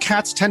 Did you know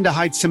cats tend to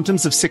hide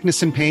symptoms of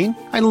sickness and pain?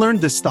 I learned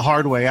this the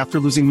hard way after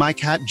losing my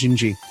cat,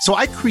 Gingy. So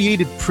I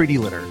created Pretty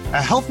Litter,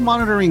 a health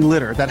monitoring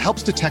litter that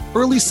helps detect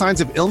early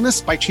signs of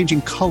illness by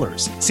changing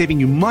colors, saving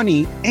you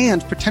money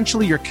and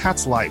potentially your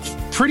cat's life.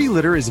 Pretty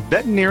Litter is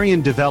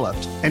veterinarian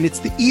developed, and it's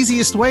the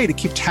easiest way to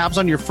keep tabs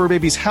on your fur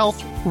baby's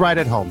health right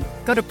at home.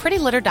 Go to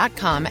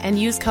prettylitter.com and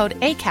use code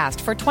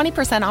ACAST for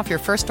 20% off your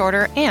first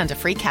order and a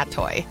free cat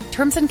toy.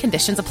 Terms and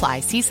conditions apply.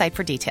 See site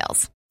for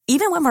details.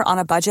 Even when we're on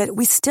a budget,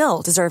 we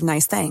still deserve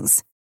nice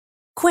things.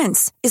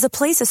 Quince is a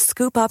place to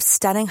scoop up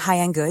stunning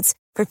high-end goods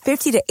for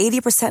 50 to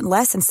 80%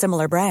 less than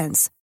similar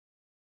brands.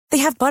 They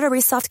have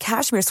buttery soft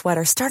cashmere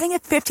sweaters starting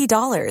at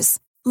 $50,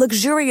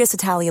 luxurious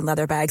Italian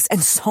leather bags,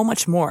 and so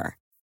much more.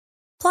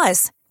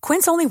 Plus,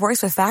 Quince only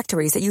works with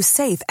factories that use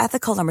safe,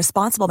 ethical, and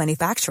responsible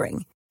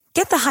manufacturing.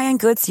 Get the high-end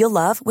goods you'll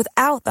love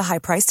without the high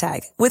price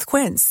tag with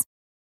Quince.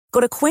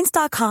 Go to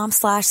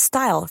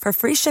quince.com/style for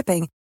free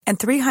shipping and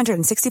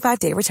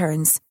 365-day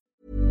returns.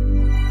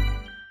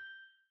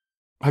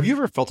 Have you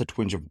ever felt a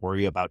twinge of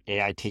worry about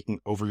AI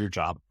taking over your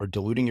job or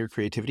diluting your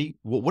creativity?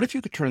 Well, what if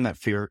you could turn that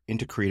fear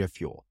into creative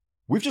fuel?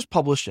 We've just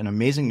published an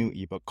amazing new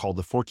ebook called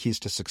The 4 Keys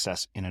to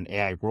Success in an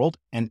AI World,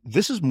 and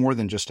this is more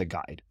than just a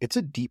guide. It's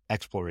a deep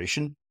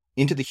exploration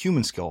into the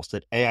human skills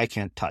that AI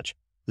can't touch,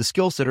 the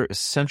skills that are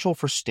essential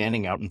for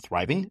standing out and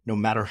thriving, no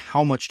matter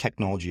how much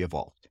technology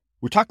evolves.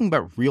 We're talking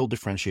about real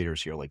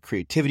differentiators here, like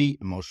creativity,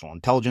 emotional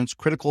intelligence,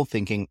 critical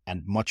thinking,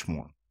 and much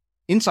more.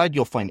 Inside,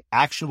 you'll find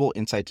actionable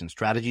insights and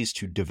strategies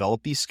to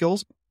develop these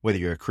skills, whether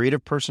you're a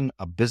creative person,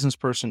 a business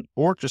person,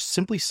 or just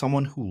simply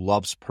someone who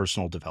loves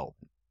personal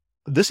development.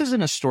 This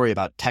isn't a story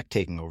about tech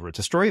taking over. It's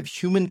a story of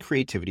human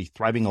creativity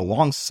thriving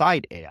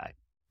alongside AI.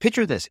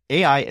 Picture this,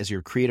 AI as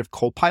your creative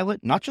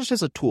co-pilot, not just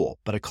as a tool,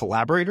 but a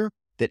collaborator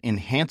that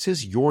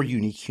enhances your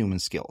unique human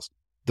skills.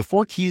 The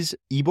 4 Keys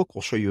ebook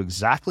will show you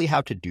exactly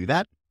how to do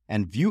that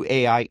and view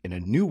AI in a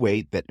new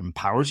way that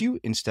empowers you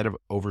instead of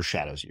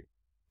overshadows you.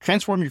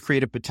 Transform your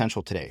creative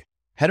potential today.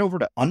 Head over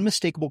to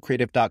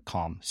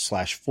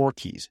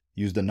unmistakablecreative.com/4keys.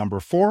 Use the number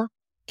 4,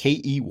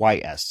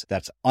 KEYS.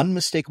 That's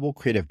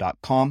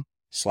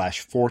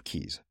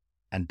unmistakablecreative.com/4keys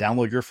and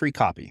download your free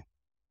copy.